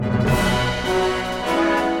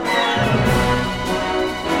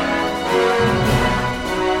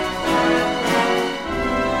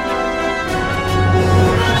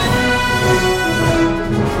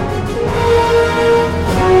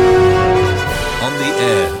the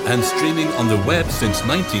air and streaming on the web since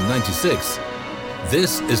 1996.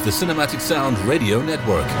 This is the Cinematic Sound Radio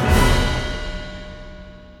Network.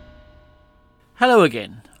 Hello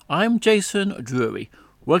again, I'm Jason Drury,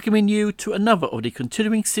 welcoming you to another of the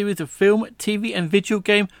continuing series of film, TV and video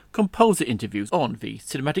game composer interviews on the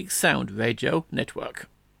Cinematic Sound Radio Network.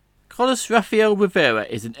 Carlos Rafael Rivera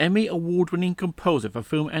is an Emmy Award-winning composer for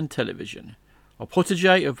film and television. A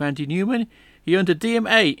protege of Randy Newman, he earned a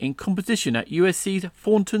DMA in composition at USC's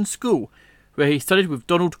Thornton School, where he studied with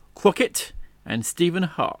Donald Crockett and Stephen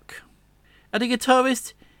Hark. As a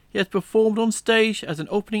guitarist, he has performed on stage as an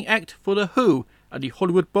opening act for The Who at the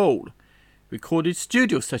Hollywood Bowl, recorded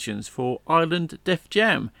studio sessions for Island Def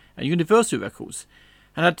Jam and Universal Records,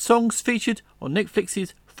 and had songs featured on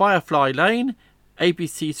Netflix's Firefly Lane,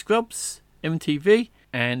 ABC Scrubs, MTV,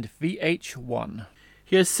 and VH1.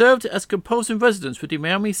 He has served as composer in residence with the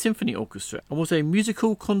Miami Symphony Orchestra and was a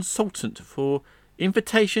musical consultant for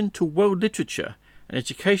Invitation to World Literature, an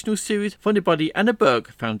educational series funded by the Anna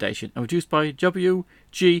Berg Foundation and produced by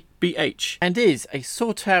WGBH, and is a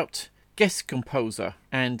sought-out guest composer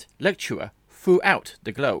and lecturer throughout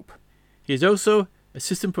the globe. He is also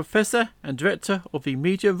assistant professor and director of the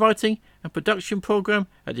Media Writing and Production program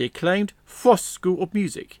at the acclaimed Frost School of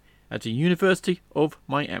Music at the University of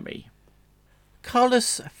Miami.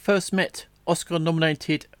 Carlos first met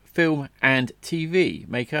Oscar-nominated film and TV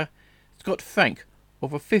maker Scott Frank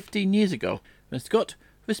over 15 years ago when Scott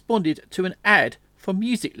responded to an ad for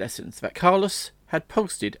music lessons that Carlos had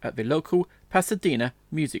posted at the local Pasadena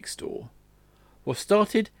music store. What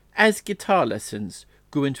started as guitar lessons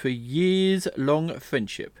grew into a years-long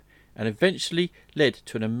friendship and eventually led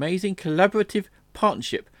to an amazing collaborative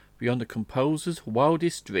partnership beyond the composer's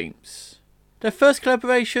wildest dreams. Their first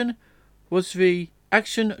collaboration was the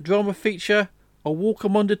action-drama feature A Walk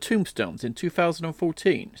Among the Tombstones in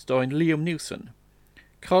 2014, starring Liam Neeson.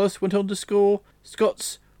 Carlos went on to score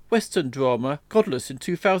Scott's western drama Godless in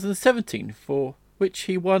 2017, for which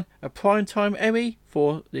he won a Primetime Emmy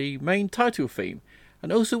for the main title theme,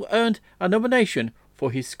 and also earned a nomination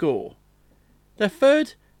for his score. Their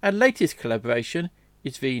third and latest collaboration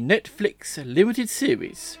is the Netflix limited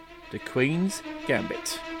series, The Queen's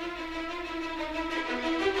Gambit.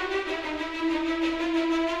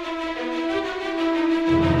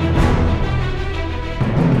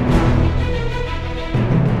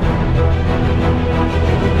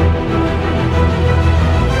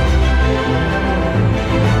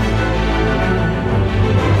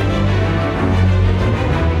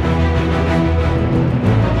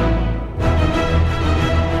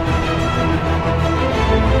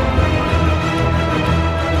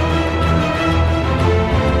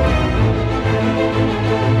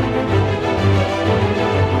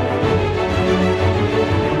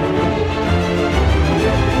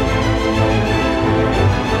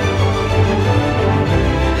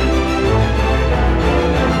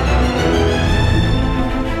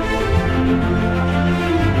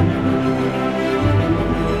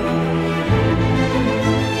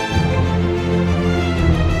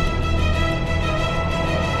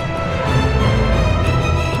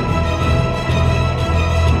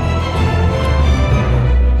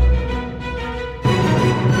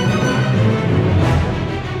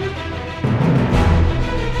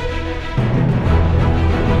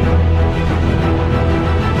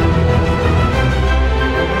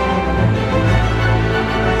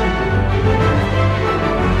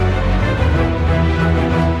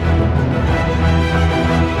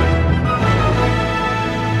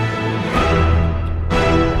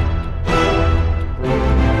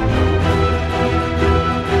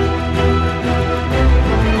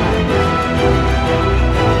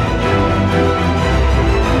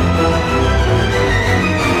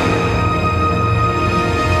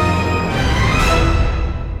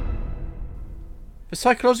 The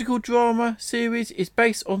psychological drama series is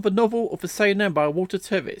based on the novel of the same name by Walter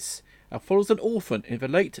Tevis and follows an orphan in the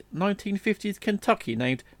late 1950s Kentucky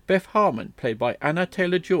named Beth Harmon, played by Anna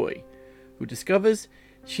Taylor-Joy, who discovers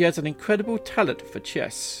she has an incredible talent for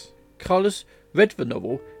chess. Carlos read the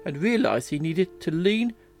novel and realised he needed to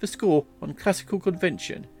lean the score on classical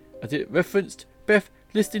convention, as it referenced Beth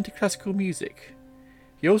listening to classical music.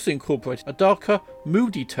 He also incorporated a darker,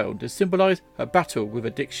 moody tone to symbolise her battle with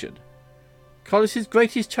addiction. Carlos's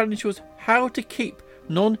greatest challenge was how to keep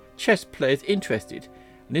non-chess players interested,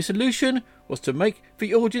 and his solution was to make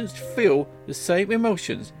the audience feel the same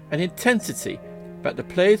emotions and intensity that the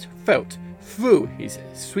players felt through his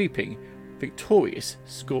sweeping, victorious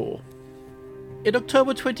score. In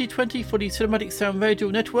October 2020 for the Cinematic Sound Radio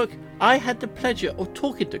Network, I had the pleasure of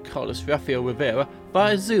talking to Carlos Rafael Rivera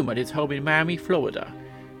via Zoom at his home in Miami, Florida.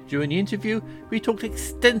 During the interview, we talked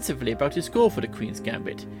extensively about his score for The Queen's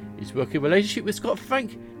Gambit, his working relationship with Scott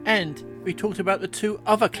Frank, and we talked about the two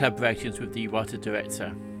other collaborations with the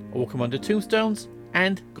writer-director, A Walk Among the Tombstones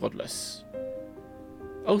and Godless.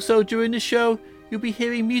 Also during the show, you'll be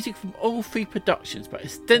hearing music from all three productions, but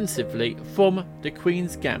extensively from The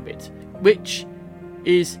Queen's Gambit, which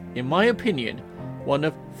is, in my opinion, one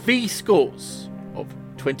of the scores of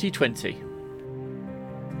 2020.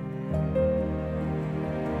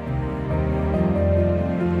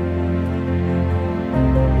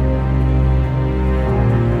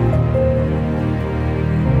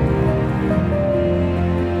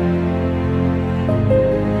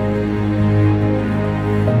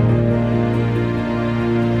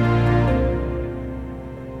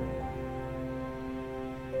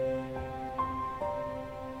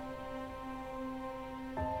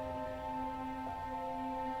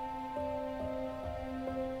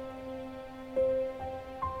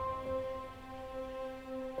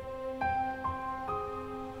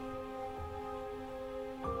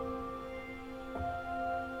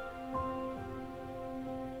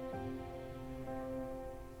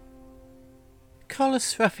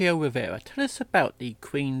 Carlos Rafael Rivera, tell us about The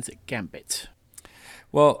Queen's Gambit.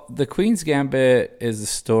 Well, The Queen's Gambit is the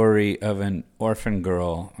story of an orphan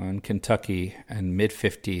girl in Kentucky in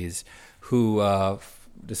mid-50s who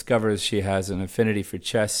discovers she has an affinity for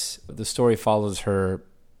chess. The story follows her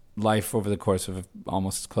life over the course of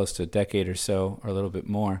almost close to a decade or so, or a little bit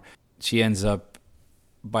more. She ends up,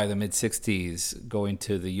 by the mid-60s, going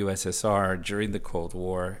to the USSR during the Cold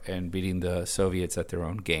War and beating the Soviets at their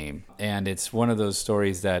own game. And it's one of those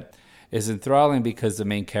stories that is enthralling because the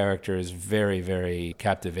main character is very, very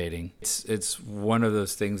captivating. It's one of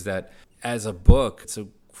those things that, as a book, it's a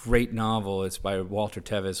great novel. It's by Walter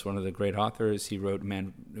Tevis, one of the great authors. He wrote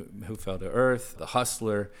Man Who Fell to Earth, The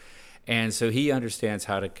Hustler. And so he understands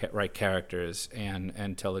how to write characters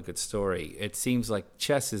and tell a good story. It seems like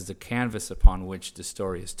chess is the canvas upon which the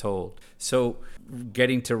story is told. So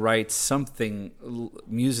getting to write something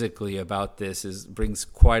musically about this brings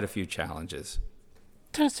quite a few challenges.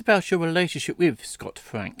 Tell us about your relationship with Scott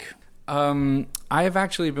Frank. I have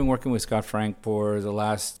actually been working with Scott Frank for the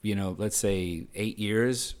last, let's say 8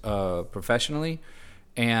 years professionally.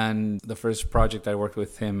 And the first project I worked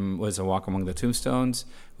with him was A Walk Among the Tombstones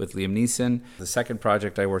with Liam Neeson. The second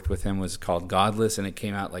project I worked with him was called Godless, and it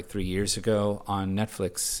came out like 3 years ago on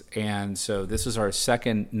Netflix. And so this was our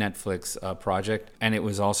second Netflix project, and it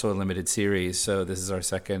was also a limited series. So this is our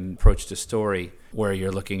second approach to story, where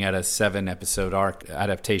you're looking at a 7-episode arc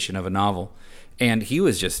adaptation of a novel. And he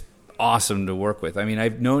was just awesome to work with. I mean,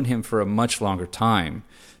 I've known him for a much longer time.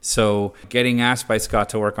 So getting asked by Scott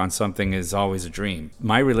to work on something is always a dream.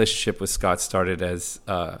 My relationship with Scott started as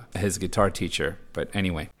his guitar teacher. But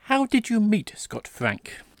anyway. How did you meet Scott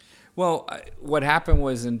Frank? Well, what happened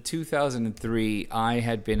was in 2003, I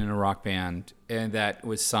had been in a rock band and that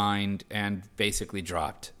was signed and basically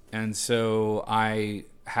dropped. And so I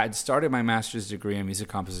had started my master's degree in music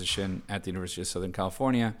composition at the University of Southern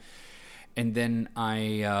California. And then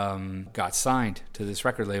I got signed to this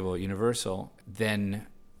record label, Universal. Then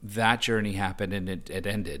that journey happened and it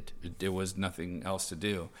ended. There was nothing else to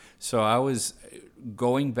do. So I was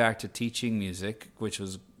going back to teaching music, which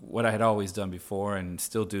was what I had always done before and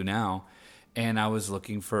still do now. And I was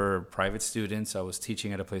looking for private students. I was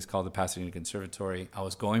teaching at a place called the Pasadena Conservatory. I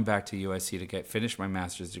was going back to USC to finish my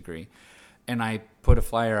master's degree. And I put a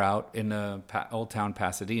flyer out in Old Town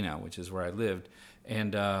Pasadena, which is where I lived.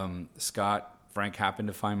 And Scott Frank happened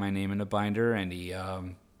to find my name in a binder, and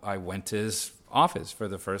I went to his office for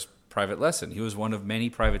the first private lesson. He was one of many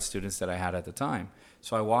private students that I had at the time.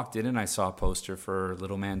 So I walked in and I saw a poster for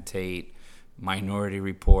Little Man Tate, Minority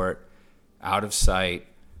Report, Out of Sight,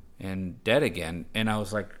 and Dead Again. And I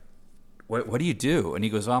was like, what do you do? And he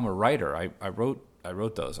goes, I'm a writer. I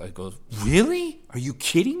wrote those. I go, really? Are you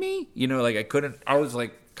kidding me? I was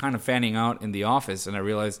like kind of fanning out in the office, and I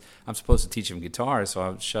realized I'm supposed to teach him guitar, so I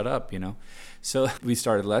would shut up, So we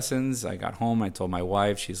started lessons. I got home. I told my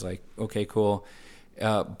wife. She's like, okay, cool.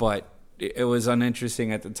 But it was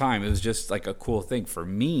uninteresting at the time. It was just like a cool thing. For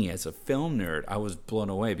me, as a film nerd, I was blown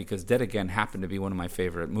away because Dead Again happened to be one of my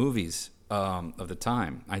favorite movies of the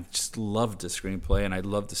time. I just loved the screenplay, and I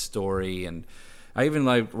loved the story, and I even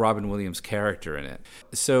liked Robin Williams' character in it.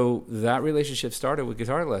 So that relationship started with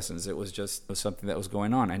guitar lessons. It was just something that was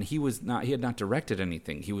going on. And he had not directed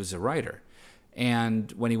anything. He was a writer.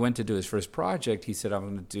 And when he went to do his first project, he said, I'm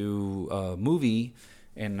going to do a movie,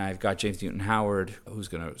 and I've got James Newton Howard who's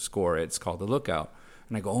going to score it. It's called The Lookout.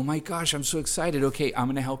 And I go, oh my gosh, I'm so excited. Okay, I'm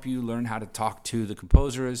going to help you learn how to talk to the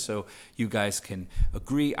composers so you guys can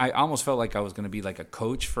agree. I almost felt like I was going to be like a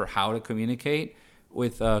coach for how to communicate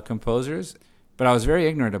with composers. But I was very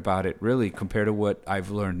ignorant about it, really, compared to what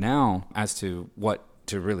I've learned now as to what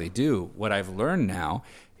to really do. What I've learned now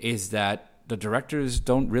is that the directors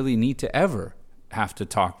don't really need to ever have to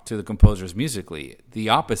talk to the composers musically. The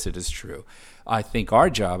opposite is true. I think our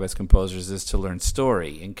job as composers is to learn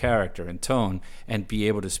story and character and tone and be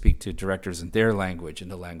able to speak to directors in their language, in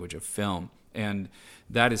the language of film. And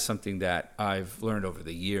that is something that I've learned over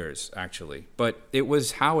the years, actually. But it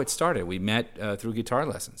was how it started. We met through guitar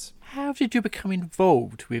lessons. How did you become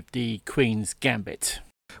involved with the Queen's Gambit?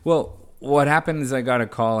 Well, what happened is I got a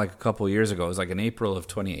call like a couple of years ago. It was like in April of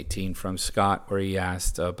 2018 from Scott, where he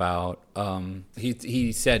asked about,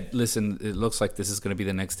 he said, listen, it looks like this is going to be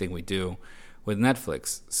the next thing we do with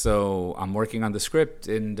Netflix. So I'm working on the script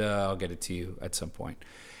and I'll get it to you at some point.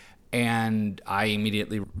 And I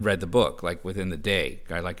immediately read the book, like within the day.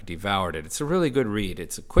 I like devoured it. It's a really good read.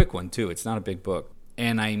 It's a quick one too. It's not a big book.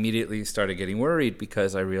 And I immediately started getting worried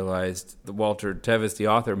because I realized that Walter Tevis, the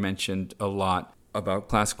author, mentioned a lot about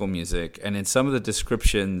classical music, and in some of the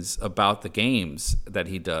descriptions about the games that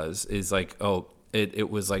he does is like, it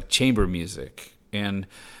was like chamber music. And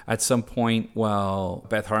at some point, while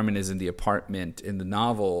Beth Harmon is in the apartment in the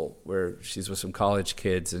novel where she's with some college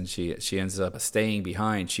kids and she ends up staying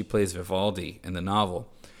behind, she plays Vivaldi in the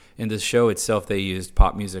novel. In the show itself, they used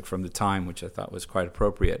pop music from the time, which I thought was quite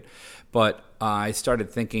appropriate. But I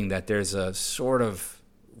started thinking that there's a sort of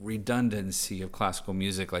redundancy of classical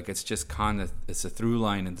music, like it's just it's a through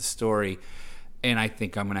line in the story, and I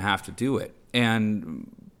think I'm going to have to do it.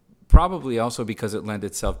 And probably also because it lent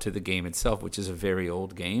itself to the game itself, which is a very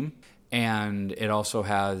old game, and it also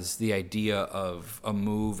has the idea of a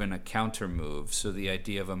move and a counter move. So the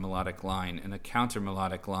idea of a melodic line and a counter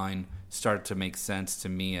melodic line started to make sense to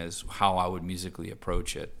me as how I would musically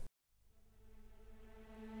approach it.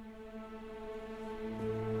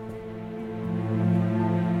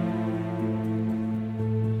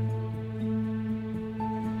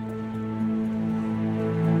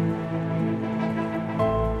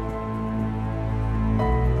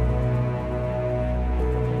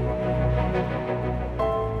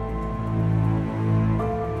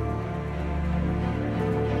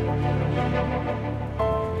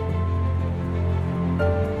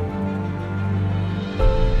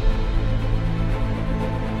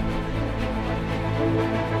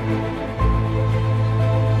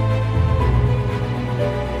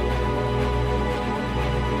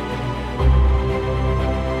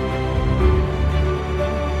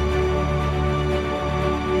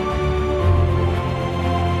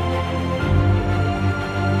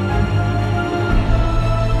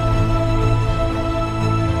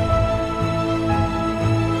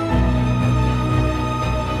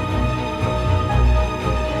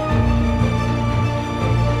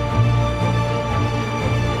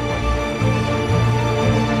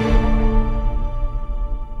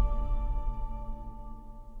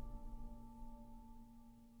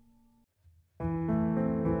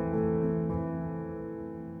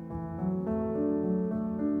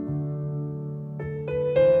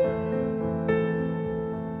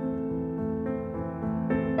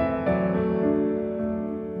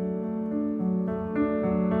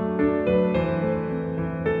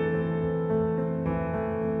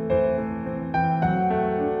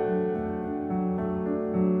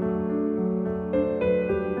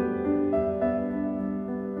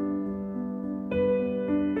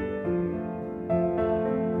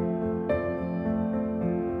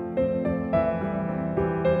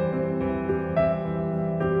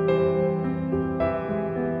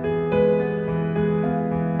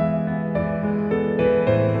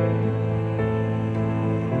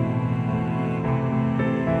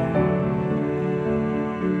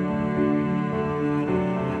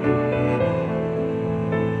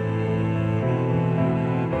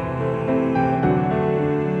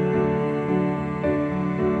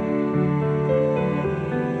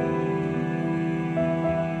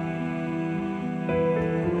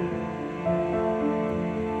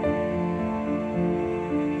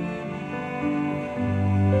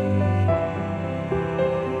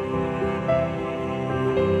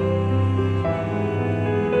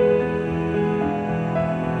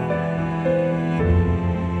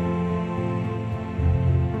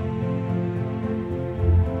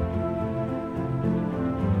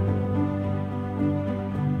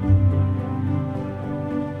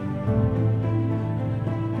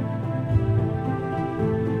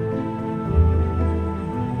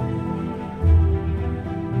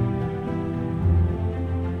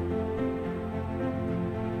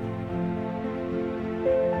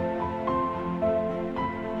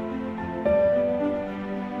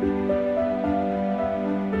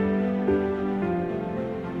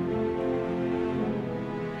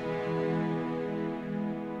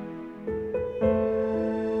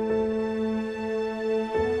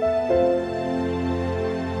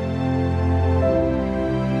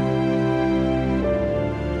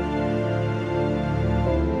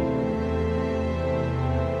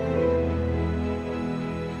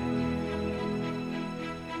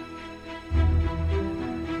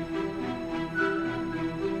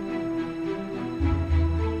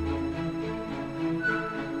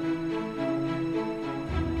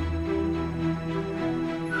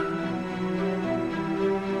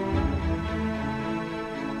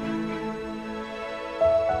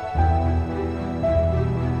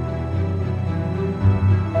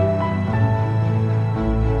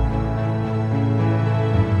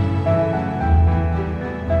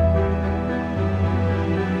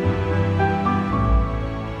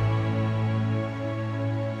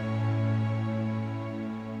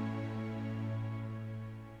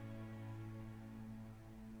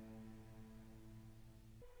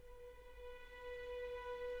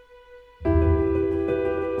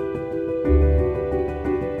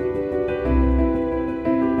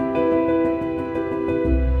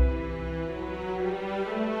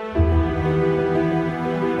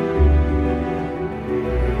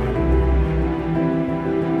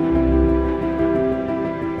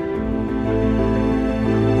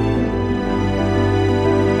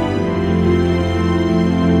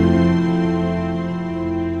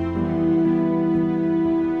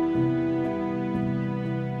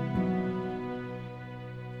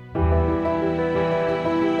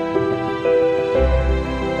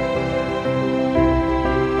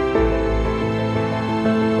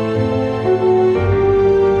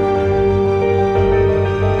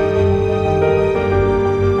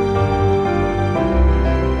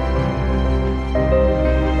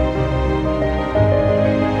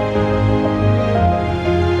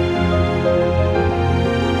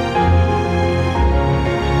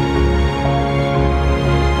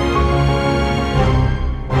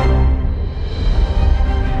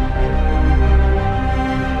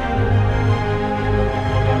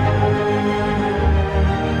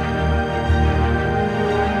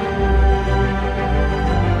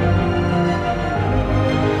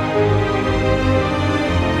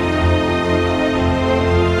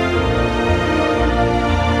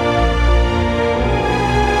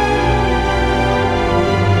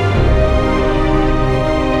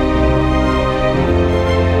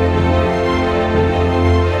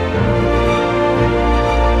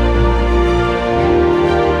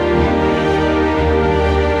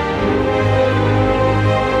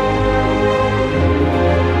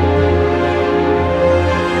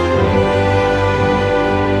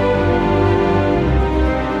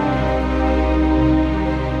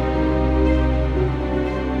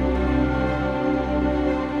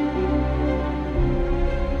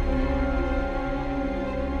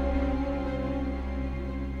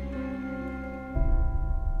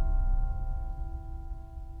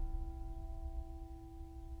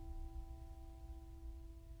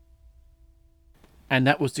 And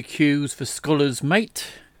that was the cues for Scholar's Mate,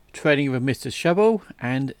 Training with Mr. Shovel,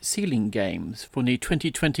 and Ceiling Games from the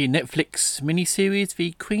 2020 Netflix miniseries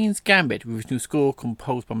The Queen's Gambit, with original score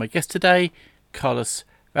composed by my guest today, Carlos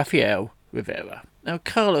Rafael Rivera. Now,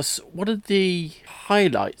 Carlos, one of the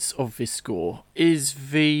highlights of this score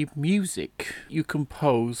is the music you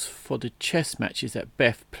compose for the chess matches that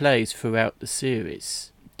Beth plays throughout the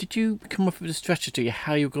series. Did you come up with a strategy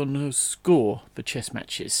how you're going to score the chess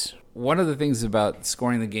matches? One of the things about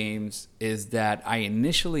scoring the games is that I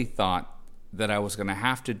initially thought that I was going to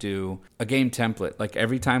have to do a game template. Like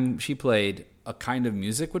every time she played, a kind of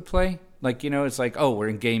music would play. Like, it's like, oh, we're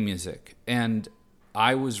in game music. And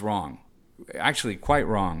I was wrong. Actually, quite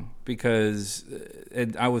wrong, because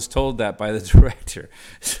I was told that by the director.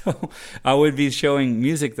 So I would be showing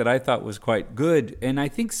music that I thought was quite good. And I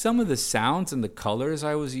think some of the sounds and the colors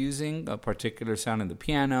I was using, a particular sound in the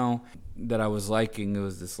piano that I was liking, it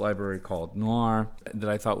was this library called Noir that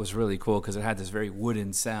I thought was really cool because it had this very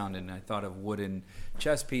wooden sound. And I thought of wooden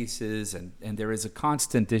chess pieces, and there is a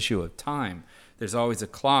constant issue of time. There's always a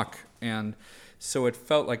clock, and so it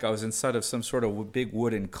felt like I was inside of some sort of big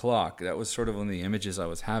wooden clock. That was sort of one of the images I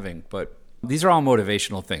was having. But these are all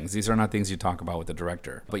motivational things. These are not things you talk about with the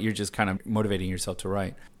director, but you're just kind of motivating yourself to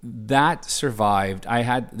write. That survived.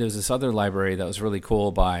 There's this other library that was really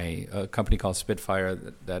cool by a company called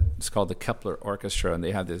Spitfire that's called the Kepler Orchestra, and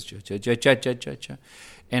they have this cha-cha-cha-cha-cha-cha.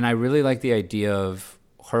 And I really like the idea of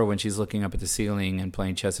her when she's looking up at the ceiling and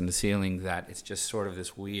playing chess in the ceiling, that it's just sort of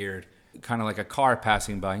this weird, kind of like a car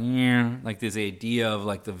passing by, like this idea of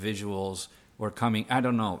like the visuals were coming. I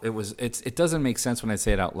don't know. It doesn't make sense when I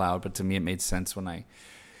say it out loud, but to me it made sense when I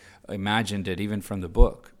imagined it, even from the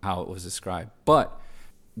book, how it was described. But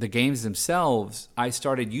the games themselves, I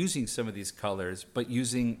started using some of these colors, but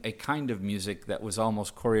using a kind of music that was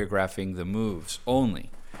almost choreographing the moves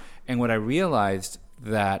only. And what I realized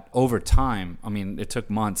that over time, I mean, it took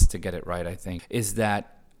months to get it right, I think, is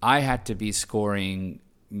that I had to be scoring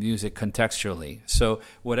music contextually. So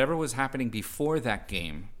whatever was happening before that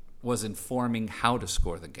game was informing how to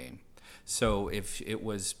score the game. So if it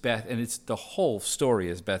was Beth, and it's the whole story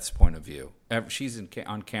is Beth's point of view. She's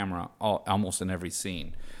on camera almost in every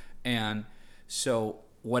scene. And so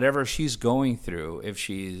whatever she's going through, if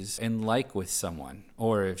she's in like with someone,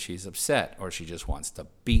 or if she's upset, or she just wants to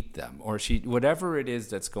beat them, or whatever it is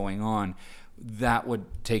that's going on, that would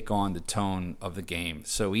take on the tone of the game.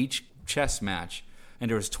 So each chess match, and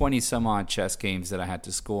there was 20 some odd chess games that I had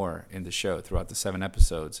to score in the show throughout the 7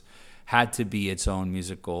 episodes, had to be its own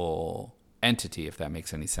musical entity, if that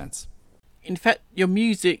makes any sense. In fact, your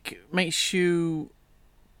music makes you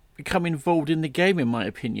become involved in the game, in my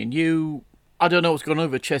opinion. I don't know what's going on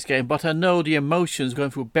with a chess game, but I know the emotions going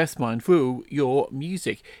through Beth's mind through your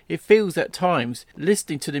music. It feels at times,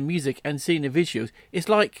 listening to the music and seeing the visuals, it's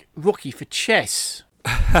like Rocky for chess.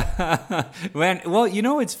 Man, well,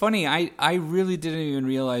 it's funny. I really didn't even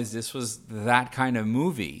realize this was that kind of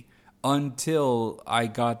movie until I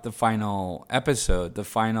got the final episode, the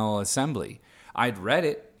final assembly. I'd read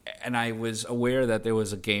it, and I was aware that there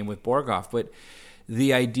was a game with Borgoff, but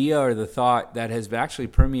the idea or the thought that has been actually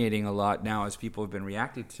permeating a lot now as people have been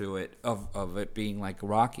reacting to it, of it being like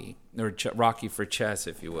Rocky, or Rocky for chess,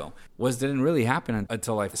 if you will, didn't really happen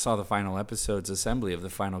until I saw the final episode's assembly of the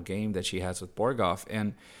final game that she has with Borgoff.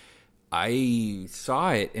 And I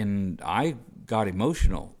saw it and I got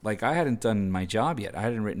emotional. Like, I hadn't done my job yet. I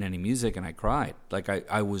hadn't written any music, and I cried. Like,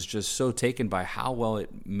 I was just so taken by how well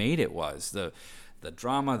it made it was. The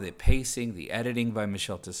drama, the pacing, the editing by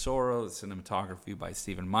Michelle Tesoro, the cinematography by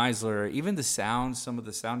Steven Meisler, even the sound, some of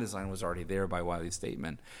the sound design was already there by Wiley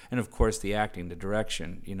Stateman. And of course the acting, the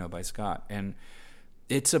direction, by Scott. And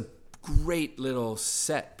it's a great little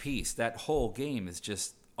set piece. That whole game is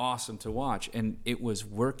just awesome to watch. And it was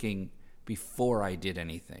working before I did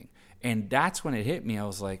anything. And that's when it hit me. I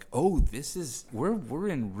was like, oh, we're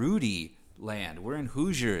in Rudy land. We're in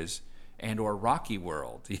Hoosiers and or Rocky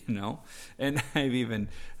World, And I've even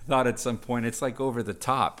thought at some point it's like over the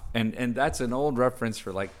top. And that's an old reference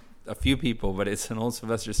for like a few people, but it's an old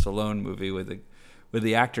Sylvester Stallone movie with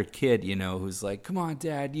the actor Kid, who's like, come on,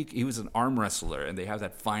 Dad. He was an arm wrestler, and they have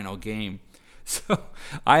that final game. So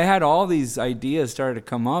I had all these ideas started to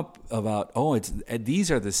come up about,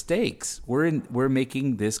 these are the stakes. We're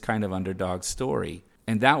making this kind of underdog story.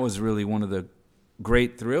 And that was really one of the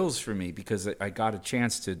great thrills for me, because I got a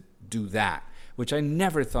chance to do that, which I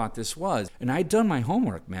never thought this was. And I'd done my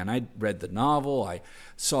homework, man. I'd read the novel. I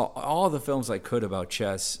saw all the films I could about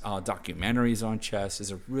chess, documentaries on chess.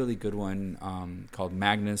 There's a really good one called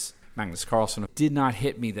Magnus Carlsen. It did not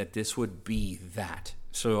hit me that this would be that.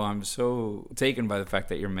 So I'm so taken by the fact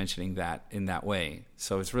that you're mentioning that in that way.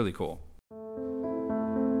 So it's really cool.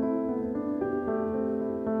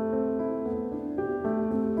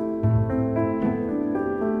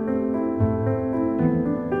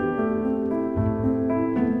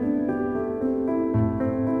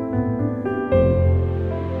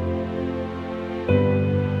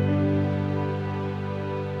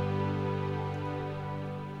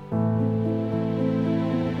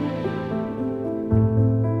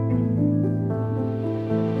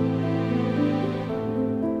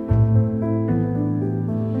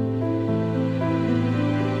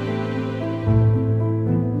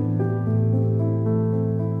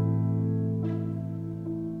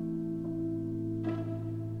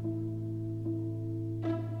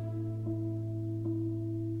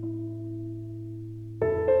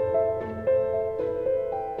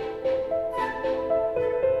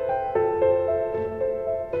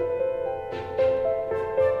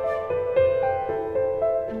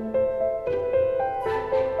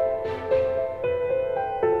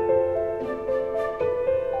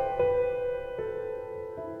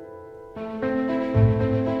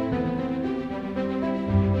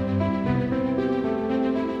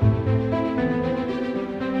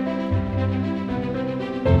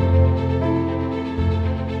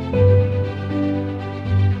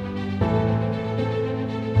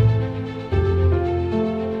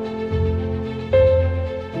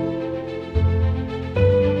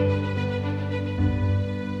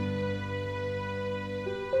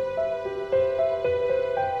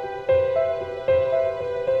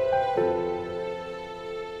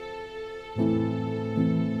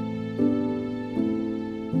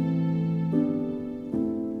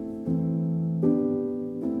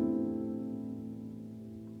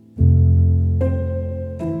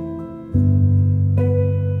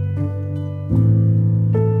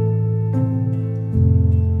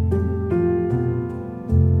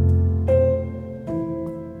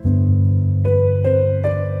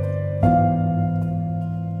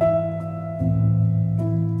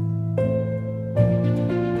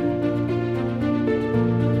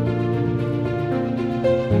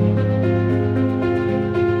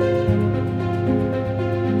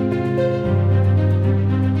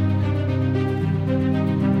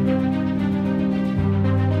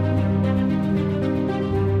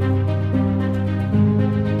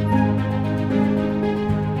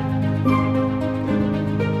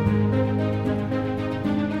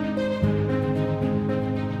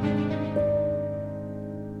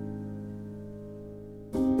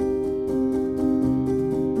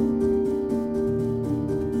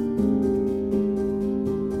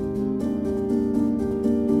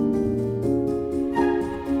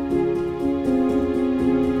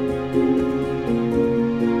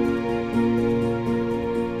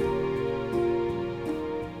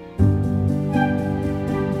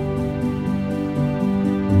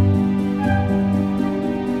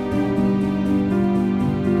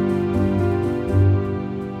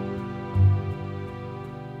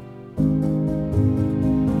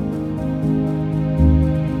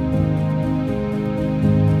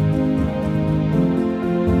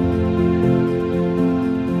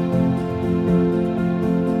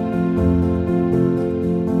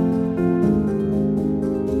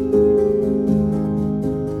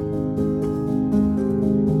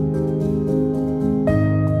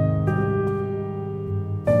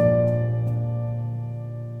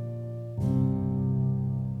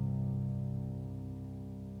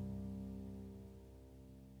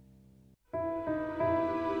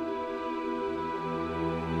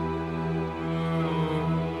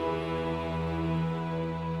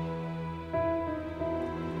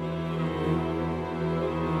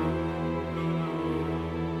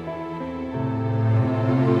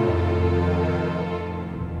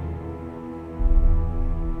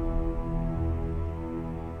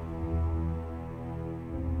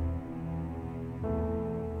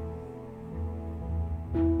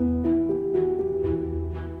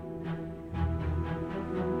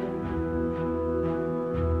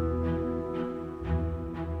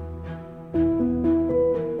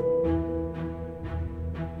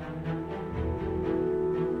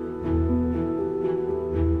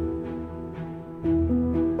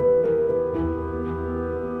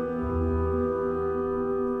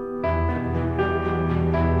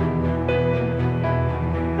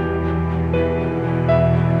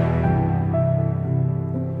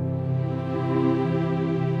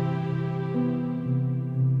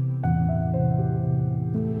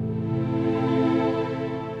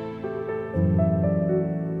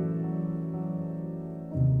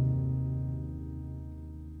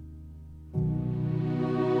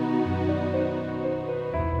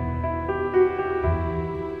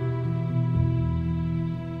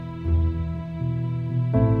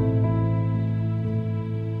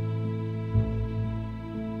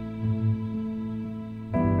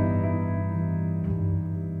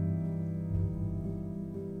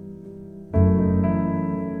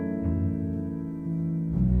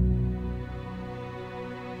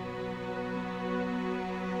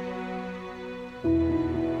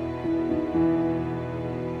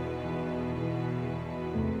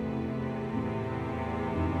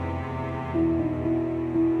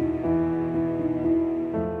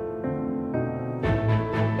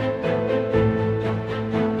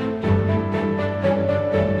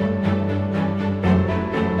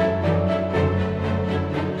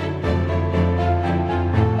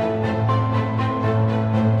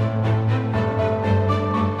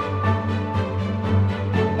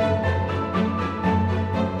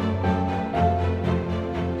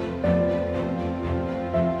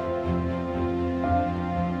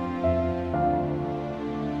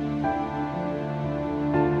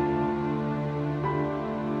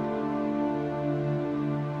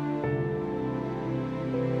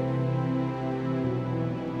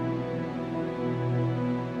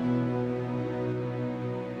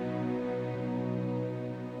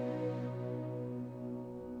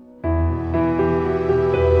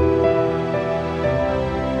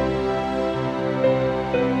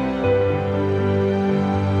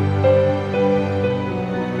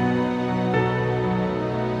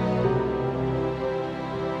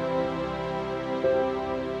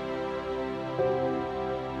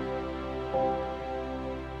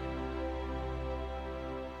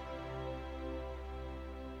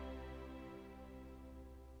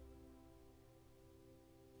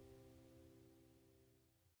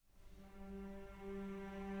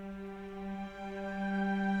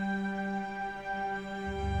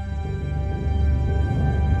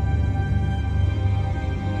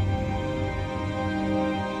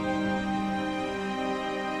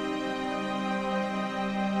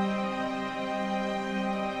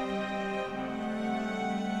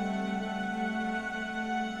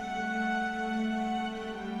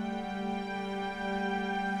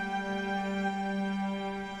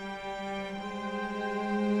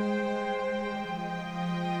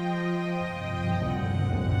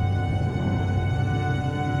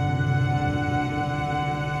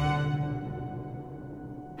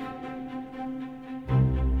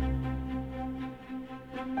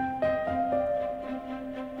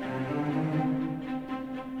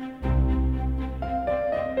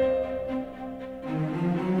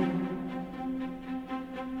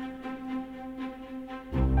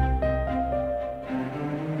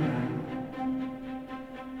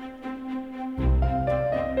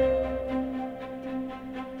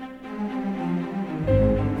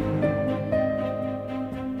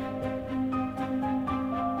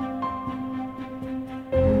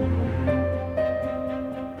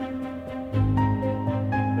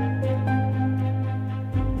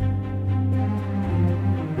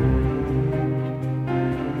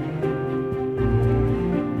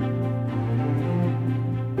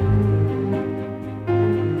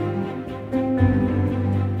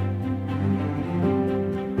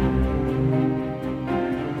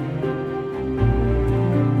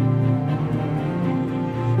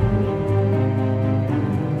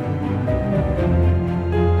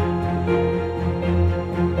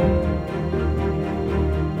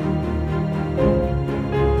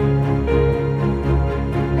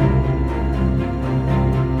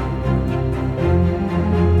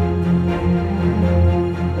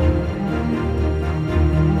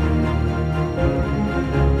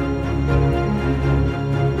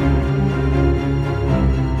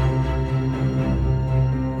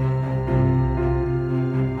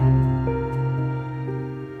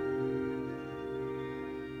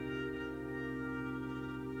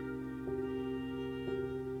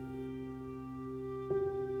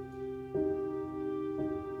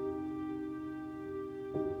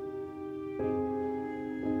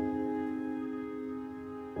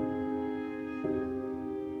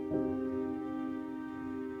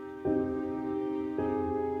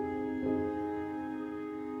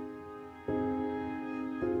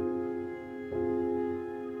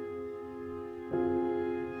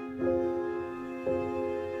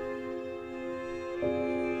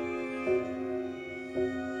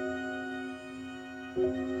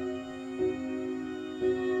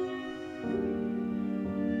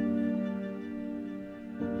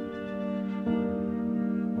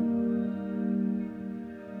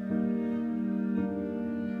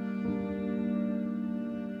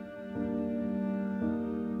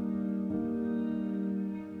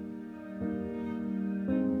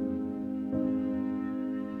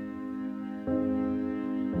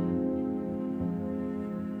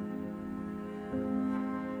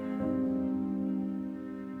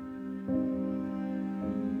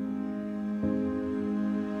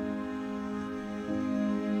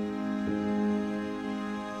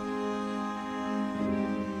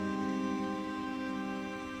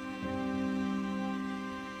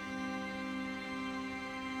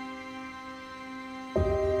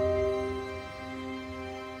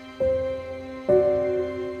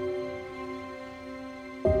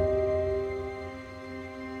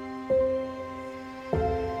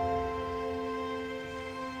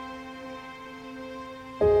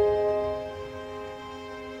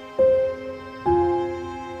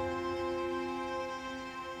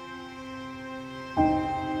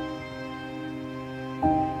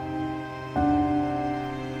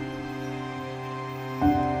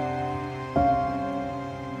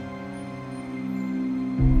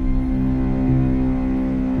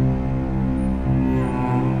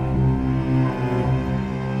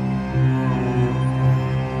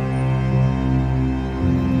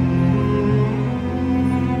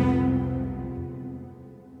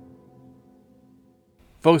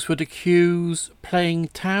 Voice would accuse playing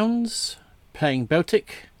Towns, playing Beltic,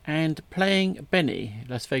 and playing Benny,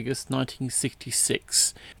 Las Vegas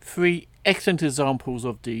 1966. 3 excellent examples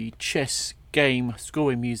of the chess game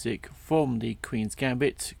scoring music from the Queen's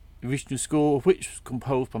Gambit, original score of which was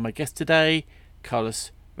composed by my guest today,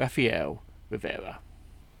 Carlos Rafael Rivera.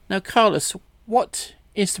 Now, Carlos, what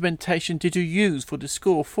instrumentation did you use for the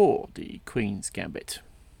score for the Queen's Gambit?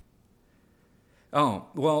 Oh,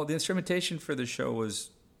 well, the instrumentation for the show was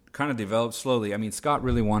kind of developed slowly. I mean, Scott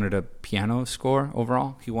really wanted a piano score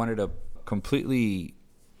overall. He wanted a completely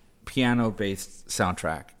piano-based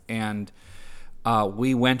soundtrack, and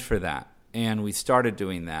we went for that. And we started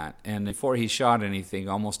doing that. And before he shot anything,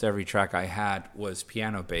 almost every track I had was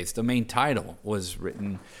piano-based. The main title was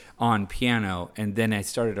written on piano. And then I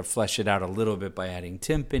started to flesh it out a little bit by adding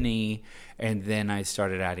timpani. And then I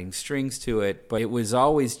started adding strings to it. But it was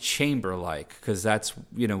always chamber-like, because that's,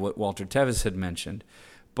 what Walter Tevis had mentioned.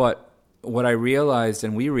 But what I realized,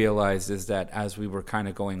 and we realized, is that as we were kind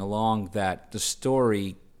of going along, that the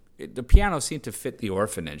story, the piano seemed to fit the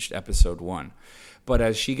orphanage, episode 1. But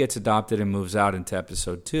as she gets adopted and moves out into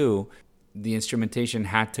episode 2, the instrumentation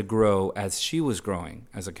had to grow as she was growing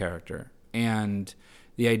as a character. And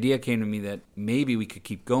the idea came to me that maybe we could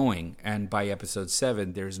keep going, and by episode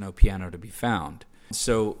 7, there's no piano to be found.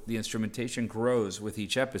 So the instrumentation grows with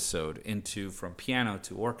each episode from piano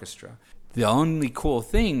to orchestra. The only cool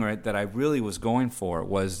thing, right, that I really was going for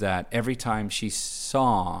was that every time she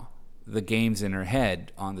saw the games in her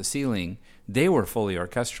head on the ceiling, they were fully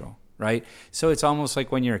orchestral. Right? So it's almost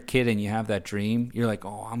like when you're a kid and you have that dream, you're like,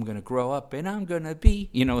 oh, I'm going to grow up and I'm going to be,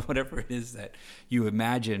 whatever it is that you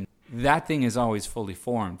imagine. That thing is always fully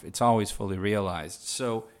formed. It's always fully realized.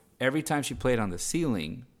 So every time she played on the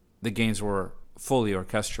ceiling, the games were fully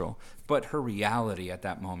orchestral. But her reality at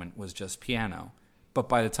that moment was just piano. But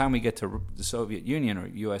by the time we get to the Soviet Union or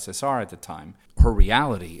USSR at the time, her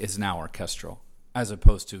reality is now orchestral as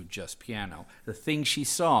opposed to just piano. The thing she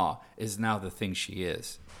saw is now the thing she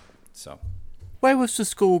is. So, where was the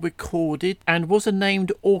score recorded, and was a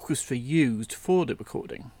named orchestra used for the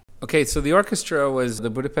recording? Okay, so the orchestra was the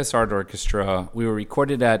Budapest Art Orchestra. We were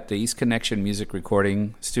recorded at the East Connection Music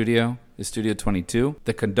Recording Studio, the Studio 22.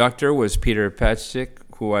 The conductor was Peter Petchik,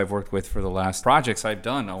 who I've worked with for the last projects I've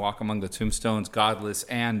done. A Walk Among the Tombstones, Godless,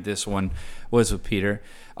 and this one was with Peter.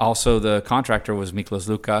 Also, the contractor was Miklos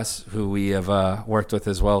Lukas, who we have worked with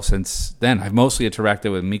as well since then. I've mostly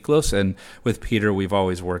interacted with Miklos, and with Peter, we've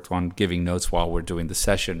always worked on giving notes while we're doing the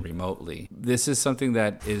session remotely. This is something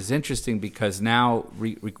that is interesting because now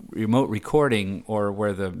remote recording, or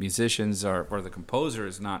where the musicians are, or the composer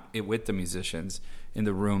is not with the musicians in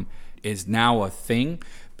the room, is now a thing.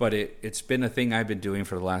 But it's been a thing I've been doing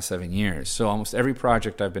for the last 7 years. So almost every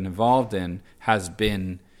project I've been involved in has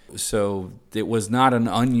been. So it was not an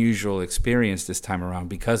unusual experience this time around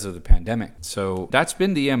because of the pandemic. So that's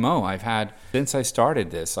been the MO I've had since I started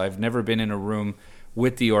this. I've never been in a room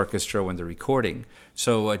with the orchestra when they're recording.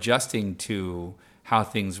 So adjusting to how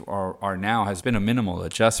things are now has been a minimal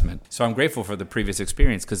adjustment. So I'm grateful for the previous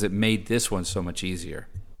experience because it made this one so much easier.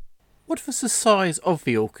 What was the size of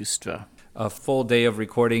the orchestra? A full day of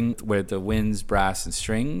recording with the winds, brass, and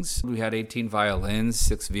strings. We had 18 violins,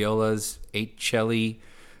 6 violas, 8 celli,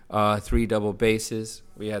 3 double basses.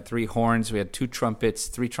 We had 3 horns. We had 2 trumpets,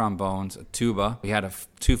 3 trombones, a tuba. We had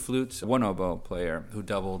 2 flutes, 1 oboe player who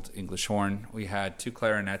doubled English horn. We had 2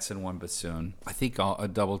 clarinets and 1 bassoon. I think a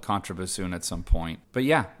double contrabassoon at some point. But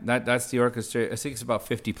yeah, that's the orchestra. I think it's about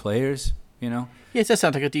 50 players, Yes, that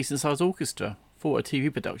sounds like a decent-sized orchestra for a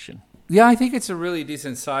TV production. Yeah, I think it's a really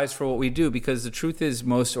decent size for what we do because the truth is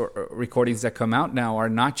most recordings that come out now are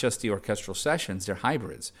not just the orchestral sessions, they're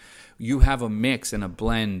hybrids. You have a mix and a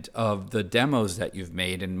blend of the demos that you've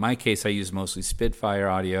made. In my case, I use mostly Spitfire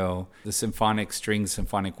audio, the symphonic strings,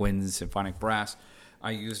 symphonic winds, symphonic brass.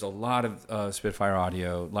 I used a lot of Spitfire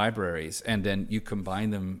audio libraries, and then you combine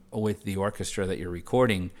them with the orchestra that you're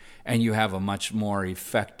recording, and you have a much more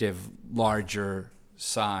effective, larger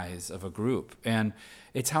size of a group. And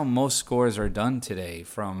it's how most scores are done today,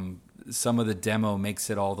 from some of the demo makes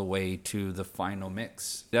it all the way to the final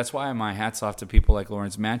mix. That's why my hat's off to people like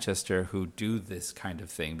Lawrence Manchester who do this kind of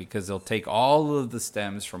thing, because they'll take all of the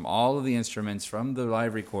stems from all of the instruments from the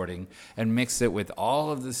live recording and mix it with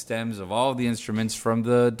all of the stems of all of the instruments from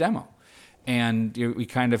the demo. And we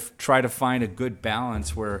kind of try to find a good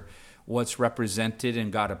balance where what's represented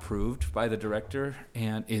and got approved by the director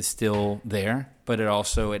and is still there, but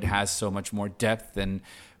it has so much more depth and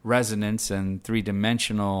resonance and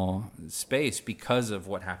three-dimensional space because of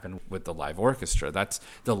what happened with the live orchestra. That's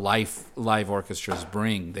the live orchestras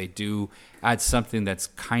bring. They do add something that's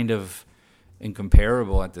kind of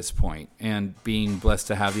incomparable at this point. And being blessed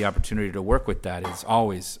to have the opportunity to work with that is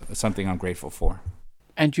always something I'm grateful for.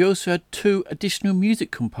 And you also had two additional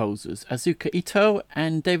music composers, Azuka Ito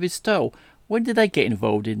and David Stoll. When did they get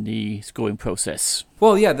involved in the scoring process?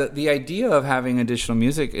 Well, yeah, the idea of having additional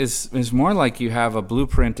music is more like you have a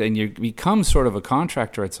blueprint and you become sort of a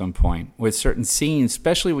contractor at some point with certain scenes,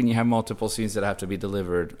 especially when you have multiple scenes that have to be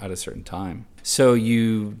delivered at a certain time. So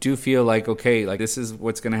you do feel like, okay, like this is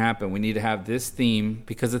what's going to happen. We need to have this theme,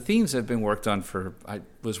 because the themes have been worked on I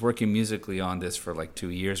was working musically on this for like 2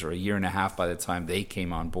 years or a year and a half by the time they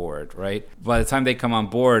came on board, right? By the time they come on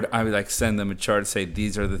board, I would like send them a chart, say,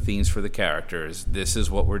 these are the themes for the characters. This is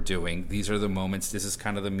what we're doing. These are the moments. This is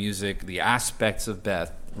kind of the music, the aspects of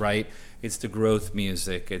Beth, right? It's the growth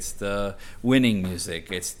music. It's the winning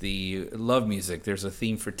music. It's the love music. There's a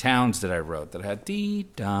theme for Towns that I wrote that had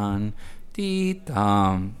dee-don,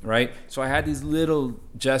 dee-dum, right? So I had these little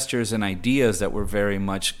gestures and ideas that were very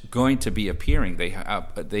much going to be appearing. They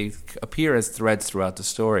appear as threads throughout the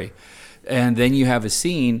story. And then you have a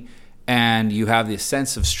scene and you have this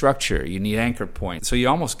sense of structure. You need anchor points. So you're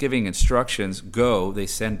almost giving instructions, go, they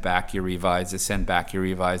send back, you revise, they send back, you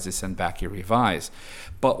revise, they send back, you revise.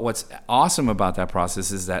 But what's awesome about that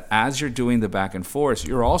process is that as you're doing the back and forth,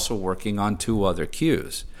 you're also working on 2 other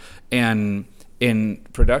cues. And in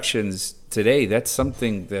productions today, that's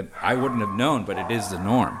something that I wouldn't have known, but it is the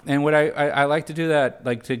norm. And what I like to do that,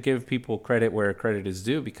 like to give people credit where credit is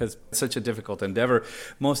due, because it's such a difficult endeavor.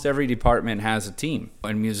 Most every department has a team,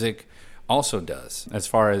 and music also does, as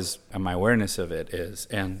far as my awareness of it is.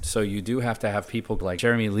 And so you do have to have people like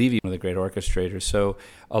Jeremy Levy, one of the great orchestrators. So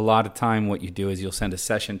a lot of time what you do is you'll send a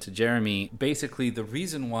session to Jeremy. Basically, the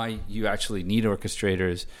reason why you actually need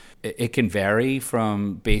orchestrators, it can vary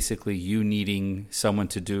from basically you needing someone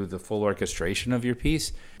to do the full orchestration of your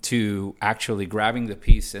piece to actually grabbing the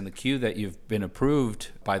piece and the cue that you've been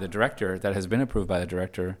approved by the director, that has been approved by the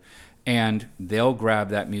director, and they'll grab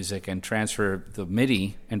that music and transfer the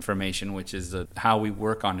MIDI information, which is how we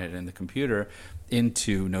work on it in the computer,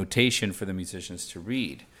 into notation for the musicians to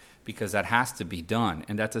read, because that has to be done.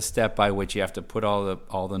 And that's a step by which you have to put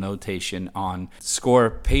all the notation on score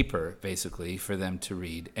paper, basically, for them to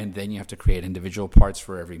read. And then you have to create individual parts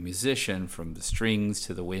for every musician, from the strings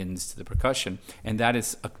to the winds to the percussion. And that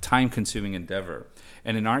is a time-consuming endeavor.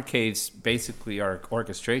 And in our case, basically our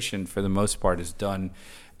orchestration, for the most part, is done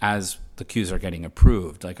as the cues are getting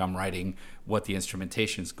approved. Like I'm writing what the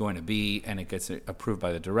instrumentation is going to be, and it gets approved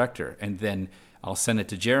by the director. And then I'll send it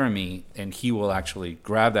to Jeremy, and he will actually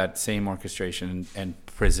grab that same orchestration and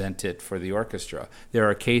present it for the orchestra. There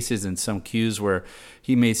are cases in some cues where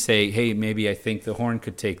he may say, hey, maybe I think the horn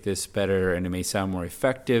could take this better, and it may sound more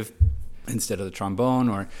effective instead of the trombone,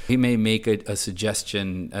 or he may make a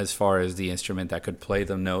suggestion as far as the instrument that could play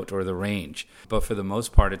the note or the range. But for the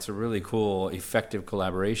most part, it's a really cool, effective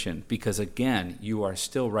collaboration, because again, you are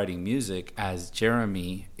still writing music as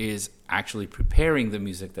Jeremy is actually preparing the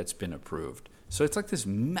music that's been approved. So it's like this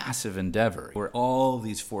massive endeavor where all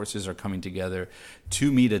these forces are coming together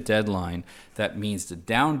to meet a deadline. That means the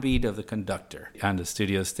downbeat of the conductor on the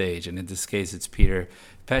studio stage, and in this case, it's Peter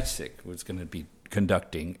Peczek who's going to be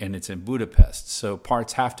conducting, and it's in Budapest. So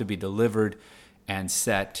parts have to be delivered and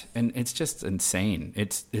set, and it's just insane.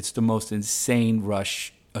 It's the most insane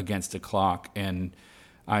rush against the clock, and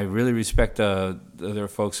I really respect the other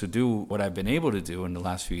folks who do what I've been able to do in the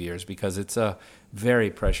last few years, because it's a very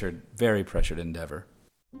pressured endeavor.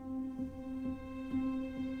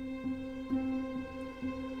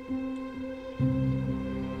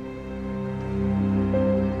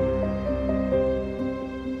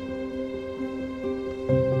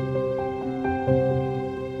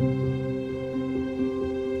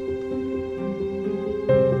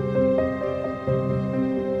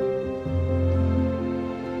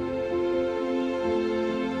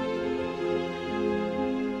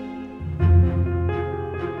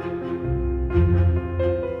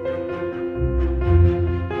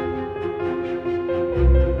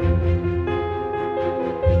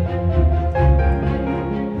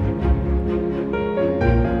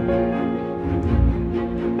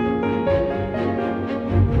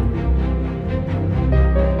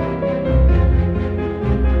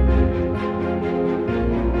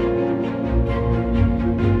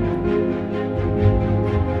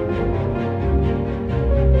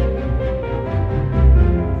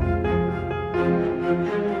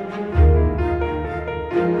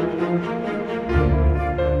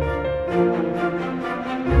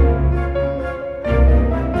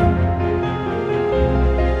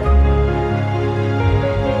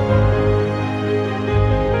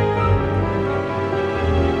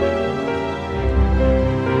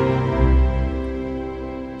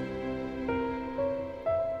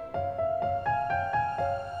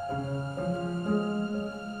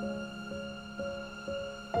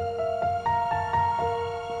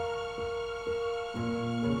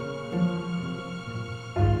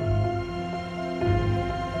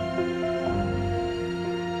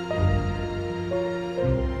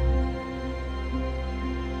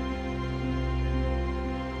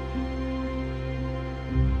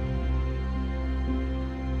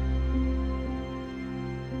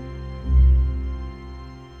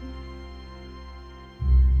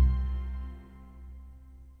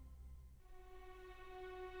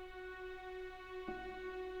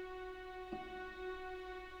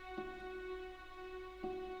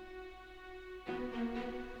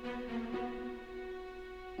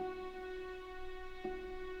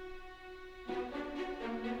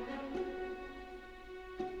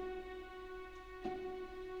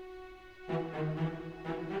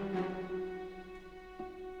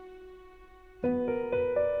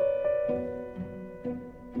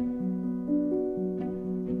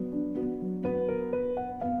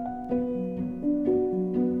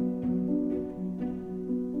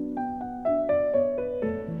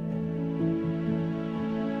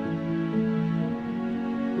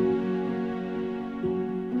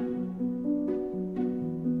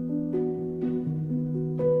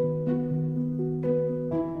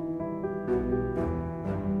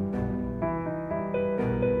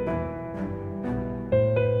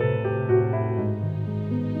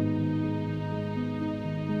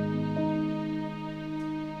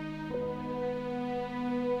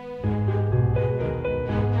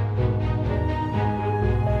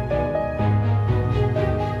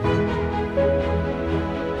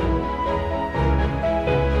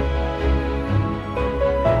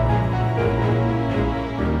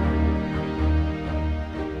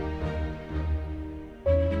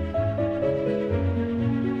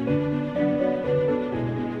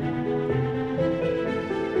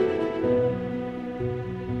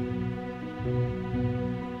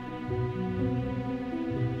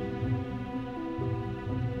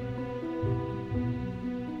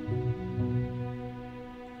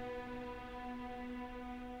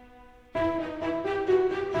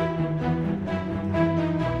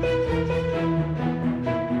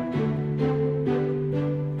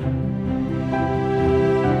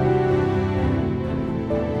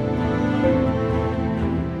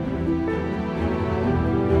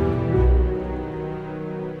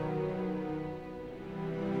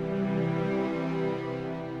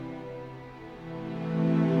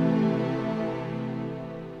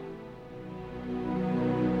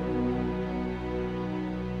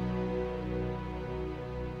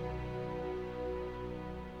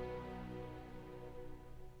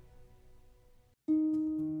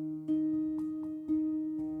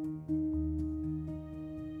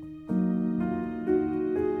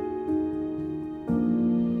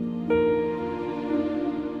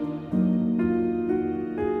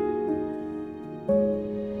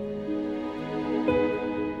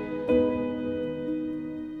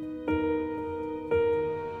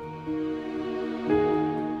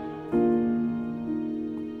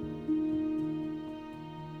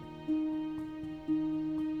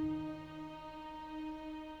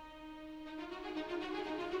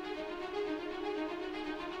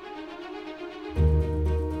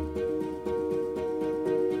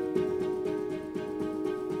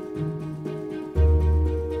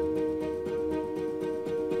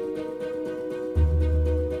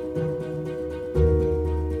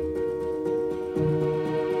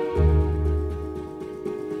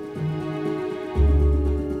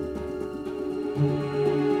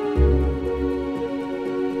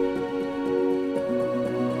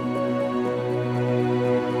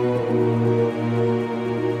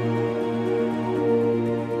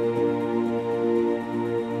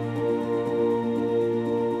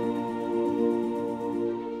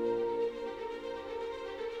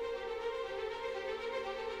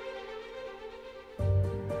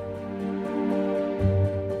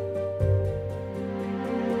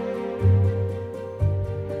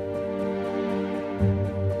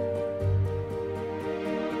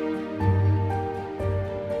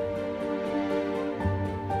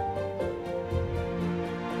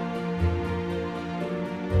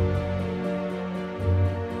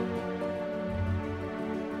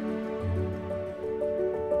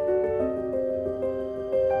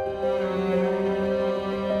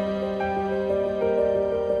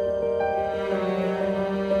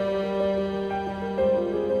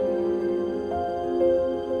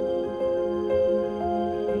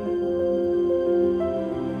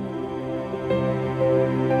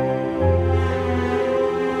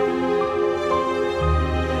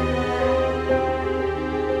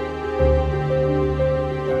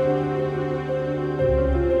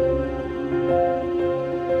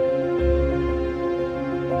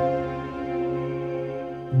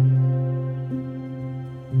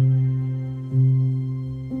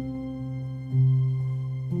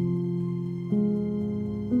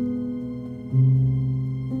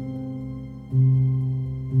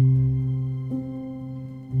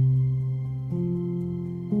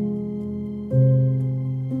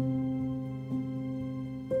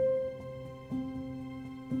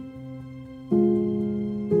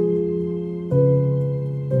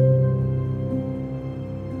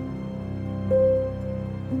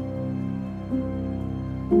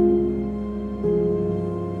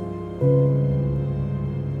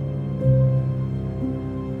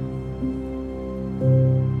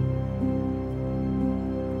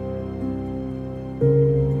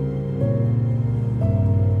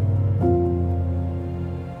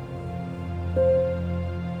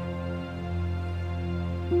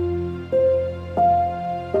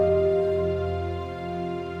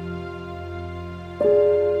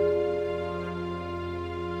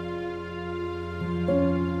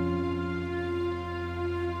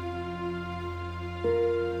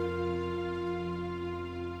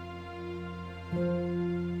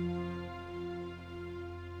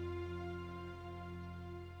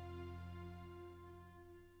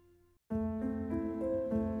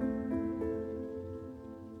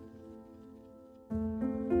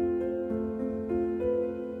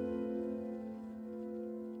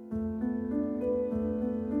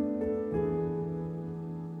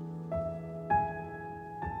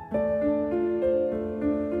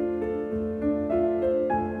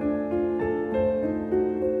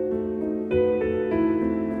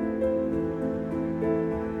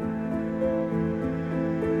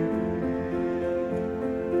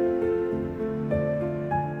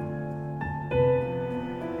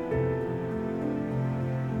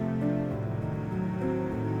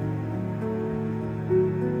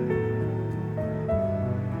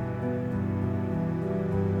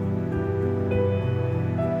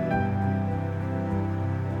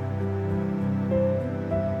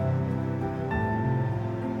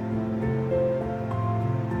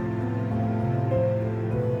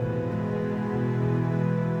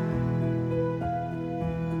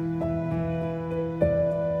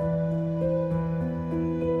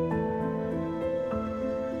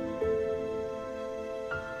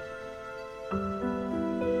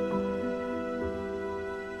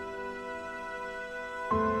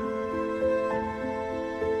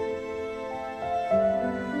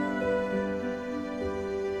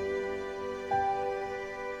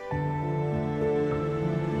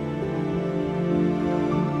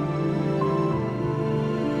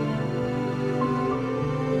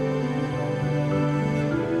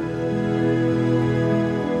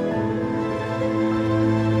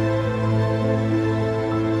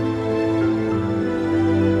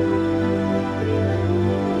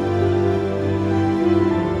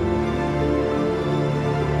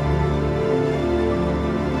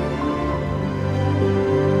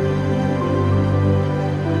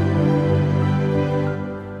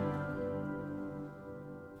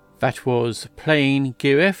 That was Playing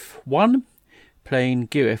Gear F1, Playing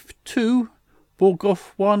Gear F2,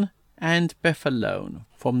 Borgoff 1 and Beth Alone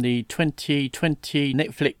from the 2020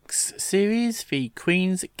 Netflix series The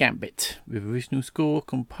Queen's Gambit, with original score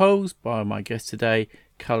composed by my guest today,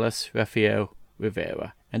 Carlos Rafael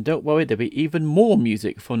Rivera. And don't worry, there'll be even more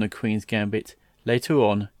music from The Queen's Gambit later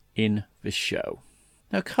on in the show.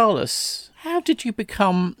 Now, Carlos, how did you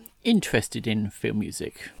become interested in film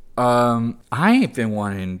music? I've been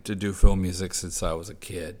wanting to do film music since I was a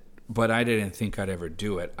kid, but I didn't think I'd ever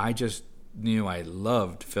do it. I just knew I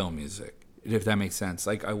loved film music, if that makes sense.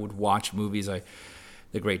 Like, I would watch movies like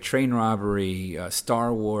The Great Train Robbery,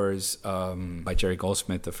 Star Wars by Jerry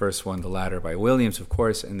Goldsmith, the first one, The Ladder by Williams, of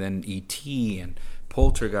course, and then E.T. and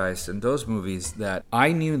Poltergeist and those movies that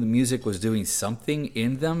I knew the music was doing something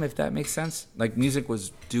in them, if that makes sense. Like, music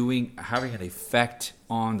was having an effect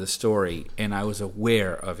on the story, and I was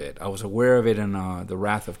aware of it. I was aware of it in The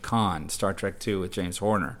Wrath of Khan, Star Trek II with James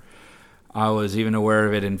Horner. I was even aware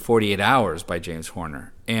of it in 48 Hours by James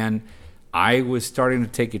Horner. And I was starting to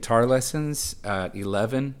take guitar lessons at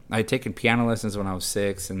 11. I had taken piano lessons when I was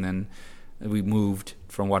 6, and then we moved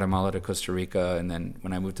from Guatemala to Costa Rica, and then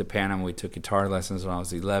when I moved to Panama, we took guitar lessons when I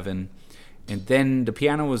was 11. And then the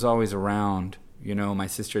piano was always around. You know, my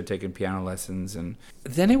sister had taken piano lessons, and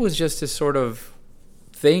then it was just this sort of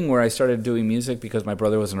thing where I started doing music because my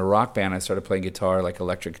brother was in a rock band. I started playing guitar, like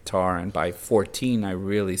electric guitar, and by 14, I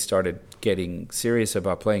really started getting serious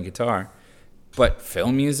about playing guitar. But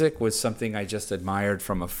film music was something I just admired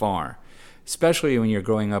from afar. Especially when you're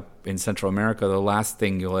growing up in Central America, the last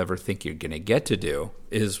thing you'll ever think you're going to get to do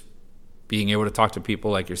is being able to talk to people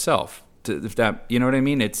like yourself. If that, you know what I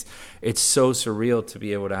mean? It's so surreal to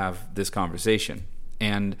be able to have this conversation.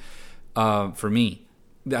 And for me,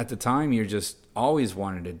 at the time, you're just always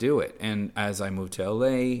wanted to do it. And as I moved to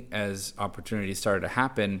LA, as opportunities started to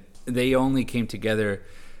happen, they only came together,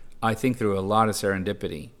 I think, through a lot of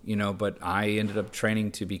serendipity, you know, but I ended up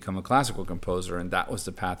training to become a classical composer, and that was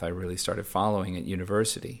the path I really started following at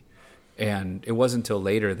university. And it wasn't until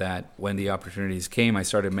later that when the opportunities came, I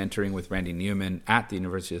started mentoring with Randy Newman at the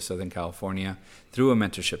University of Southern California through a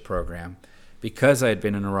mentorship program because I had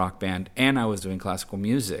been in a rock band and I was doing classical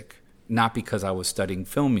music, not because I was studying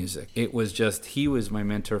film music. It was just, he was my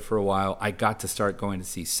mentor for a while. I got to start going to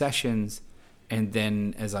see sessions. And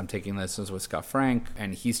then as I'm taking lessons with Scott Frank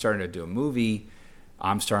and he's starting to do a movie,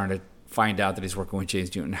 I'm starting to find out that he's working with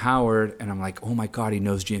James Newton Howard. And I'm like, oh my God, he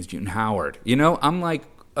knows James Newton Howard. You know, I'm like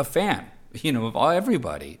a fan, you know, of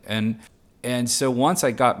everybody. And so once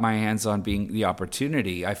I got my hands on being the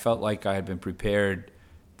opportunity, I felt like I had been prepared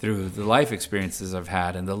through the life experiences I've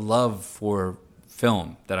had and the love for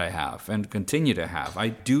film that I have and continue to have. I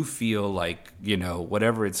do feel like, you know,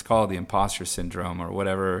 whatever it's called, the imposter syndrome or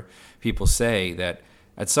whatever people say, that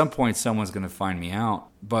at some point someone's going to find me out.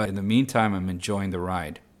 But in the meantime, I'm enjoying the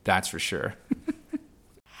ride. That's for sure.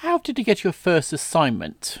 How did you get your first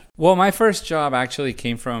assignment? Well, my first job actually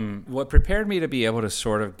came from what prepared me to be able to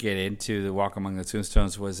sort of get into the Walk Among the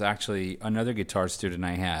Tombstones was actually another guitar student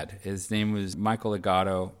I had. His name was Michael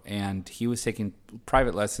Legato, and he was taking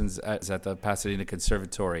private lessons at the Pasadena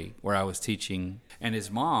Conservatory where I was teaching, and his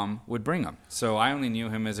mom would bring him. So I only knew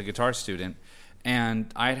him as a guitar student.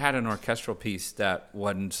 And I had an orchestral piece that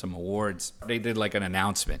won some awards. They did like an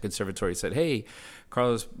announcement. Conservatory said, hey,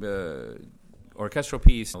 Carlos, orchestral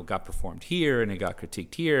piece got performed here and it got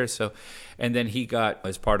critiqued here. So, and then he got,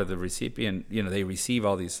 as part of the recipient, you know, they receive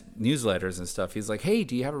all these newsletters and stuff. He's like, hey,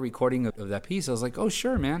 do you have a recording of that piece? I was like, oh,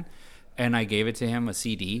 sure, man. And I gave it to him, a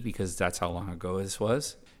CD, because that's how long ago this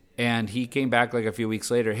was. And he came back like a few weeks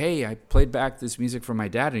later. Hey, I played back this music for my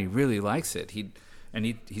dad and he really likes it.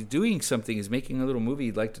 He's doing something. He's making a little movie.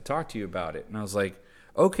 He'd like to talk to you about it. And I was like,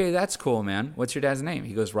 okay, that's cool, man. What's your dad's name?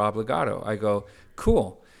 He goes, Rob Legato. I go,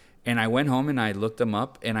 cool. And I went home and I looked him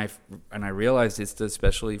up and I realized it's the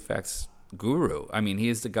special effects guru. I mean, he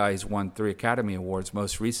is the guy who's won 3 Academy Awards,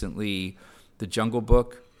 most recently The Jungle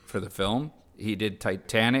Book for the film. He did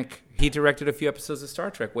Titanic. He directed a few episodes of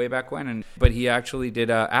Star Trek way back when, but he actually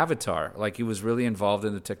did Avatar. Like, he was really involved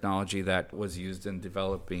in the technology that was used in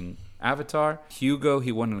developing Avatar. Hugo,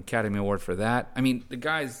 he won an Academy Award for that. I mean, the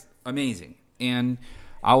guy's amazing. And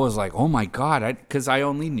I was like, oh my God, because I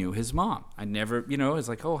only knew his mom. I never, you know, it's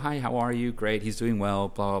like, oh, hi, how are you? Great, he's doing well,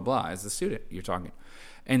 blah, blah, blah, as a student you're talking.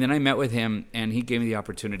 And then I met with him, and he gave me the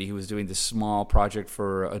opportunity. He was doing this small project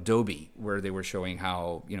for Adobe where they were showing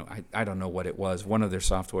how, you know, I don't know what it was, one of their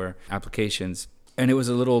software applications. And it was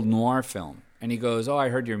a little noir film. And he goes, oh, I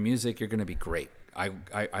heard your music. You're going to be great. I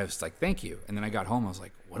was like, thank you. And then I got home. I was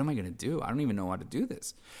like, what am I going to do? I don't even know how to do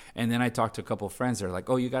this. And then I talked to a couple of friends. They're like,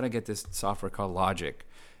 oh, you got to get this software called Logic.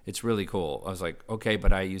 It's really cool. I was like, okay,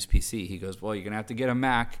 but I use PC. He goes, well, you're going to have to get a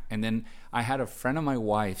Mac. And then I had a friend of my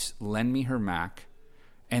wife's lend me her Mac.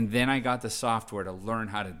 And then I got the software to learn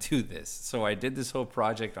how to do this. So I did this whole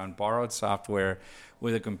project on borrowed software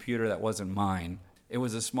with a computer that wasn't mine. It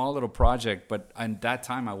was a small little project, but at that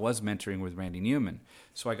time I was mentoring with Randy Newman.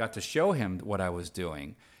 So I got to show him what I was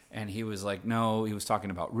doing. And he was like, no, he was talking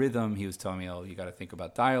about rhythm. He was telling me, oh, you got to think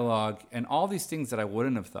about dialogue and all these things that I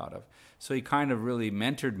wouldn't have thought of. So he kind of really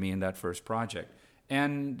mentored me in that first project.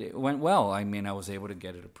 And it went well. I mean, I was able to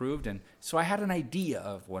get it approved. And so I had an idea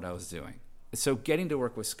of what I was doing. So getting to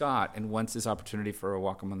work with Scott, and once this opportunity for A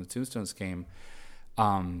Walk Among the Tombstones came,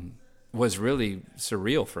 was really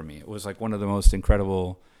surreal for me. It was like one of the most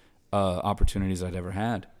incredible opportunities I'd ever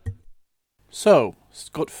had. So,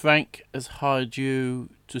 Scott Frank has hired you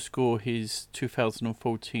to score his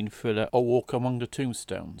 2014 thriller A Walk Among the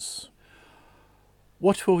Tombstones.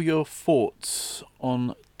 What were your thoughts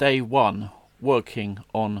on day one working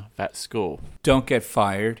on that score? Don't get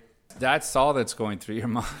fired. That's all that's going through your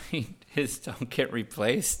mind, is don't get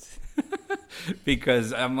replaced.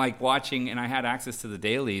 Because I'm like watching, and I had access to the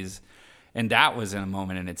dailies, and that was in a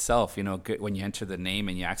moment in itself, you know, when you enter the name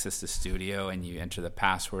and you access the studio and you enter the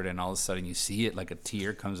password, and all of a sudden you see it, like a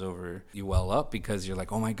tear comes over, you well up, because you're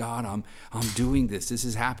like, oh my God, I'm doing this. This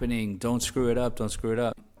is happening. Don't screw it up. Don't screw it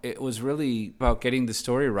up. It was really about getting the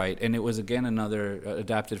story right. And it was, again, another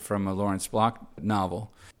adapted from a Lawrence Block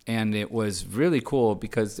novel. And it was really cool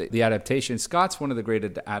because the adaptation, Scott's one of the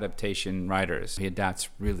great adaptation writers. He adapts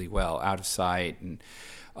really well. Out of Sight and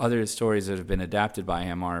other stories that have been adapted by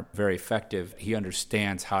him are very effective. He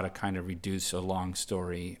understands how to kind of reduce a long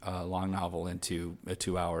story, a long novel, into a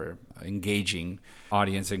 2-hour engaging,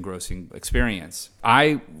 audience engrossing experience.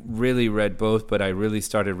 I really read both, but I really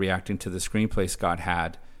started reacting to the screenplay Scott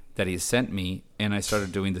had that he sent me, and I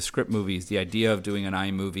started doing the script movies. The idea of doing an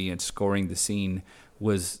iMovie and scoring the scene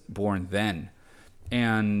was born then.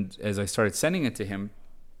 And as I started sending it to him,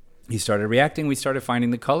 he started reacting. We started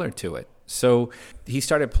finding the color to it. So he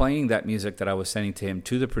started playing that music that I was sending to him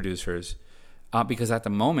to the producers, because at the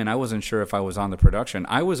moment I wasn't sure if I was on the production.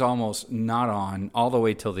 I was almost not on all the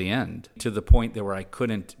way till the end, to the point where I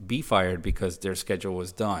couldn't be fired because their schedule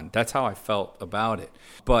was done. That's how I felt about it.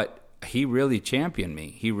 But he really championed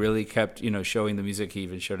me. He really kept, showing the music. He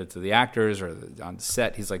even showed it to the actors or on the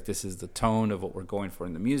set. He's like, this is the tone of what we're going for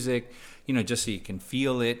in the music, just so you can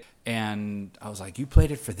feel it. And I was like, you played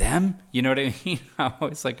it for them? You know what I mean? I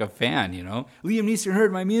was like a fan, Liam Neeson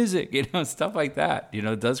heard my music, stuff like that.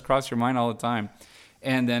 It does cross your mind all the time.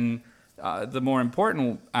 And then the more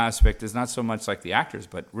important aspect is not so much like the actors,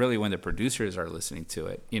 but really when the producers are listening to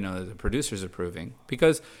it, the producers approving.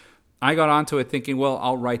 Because I got onto it thinking, well,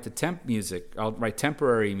 I'll write the temp music. I'll write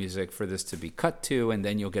temporary music for this to be cut to, and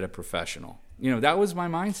then you'll get a professional. That was my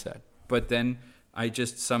mindset. But then I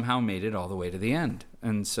just somehow made it all the way to the end.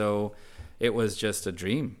 And so it was just a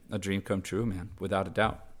dream come true, man, without a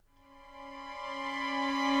doubt.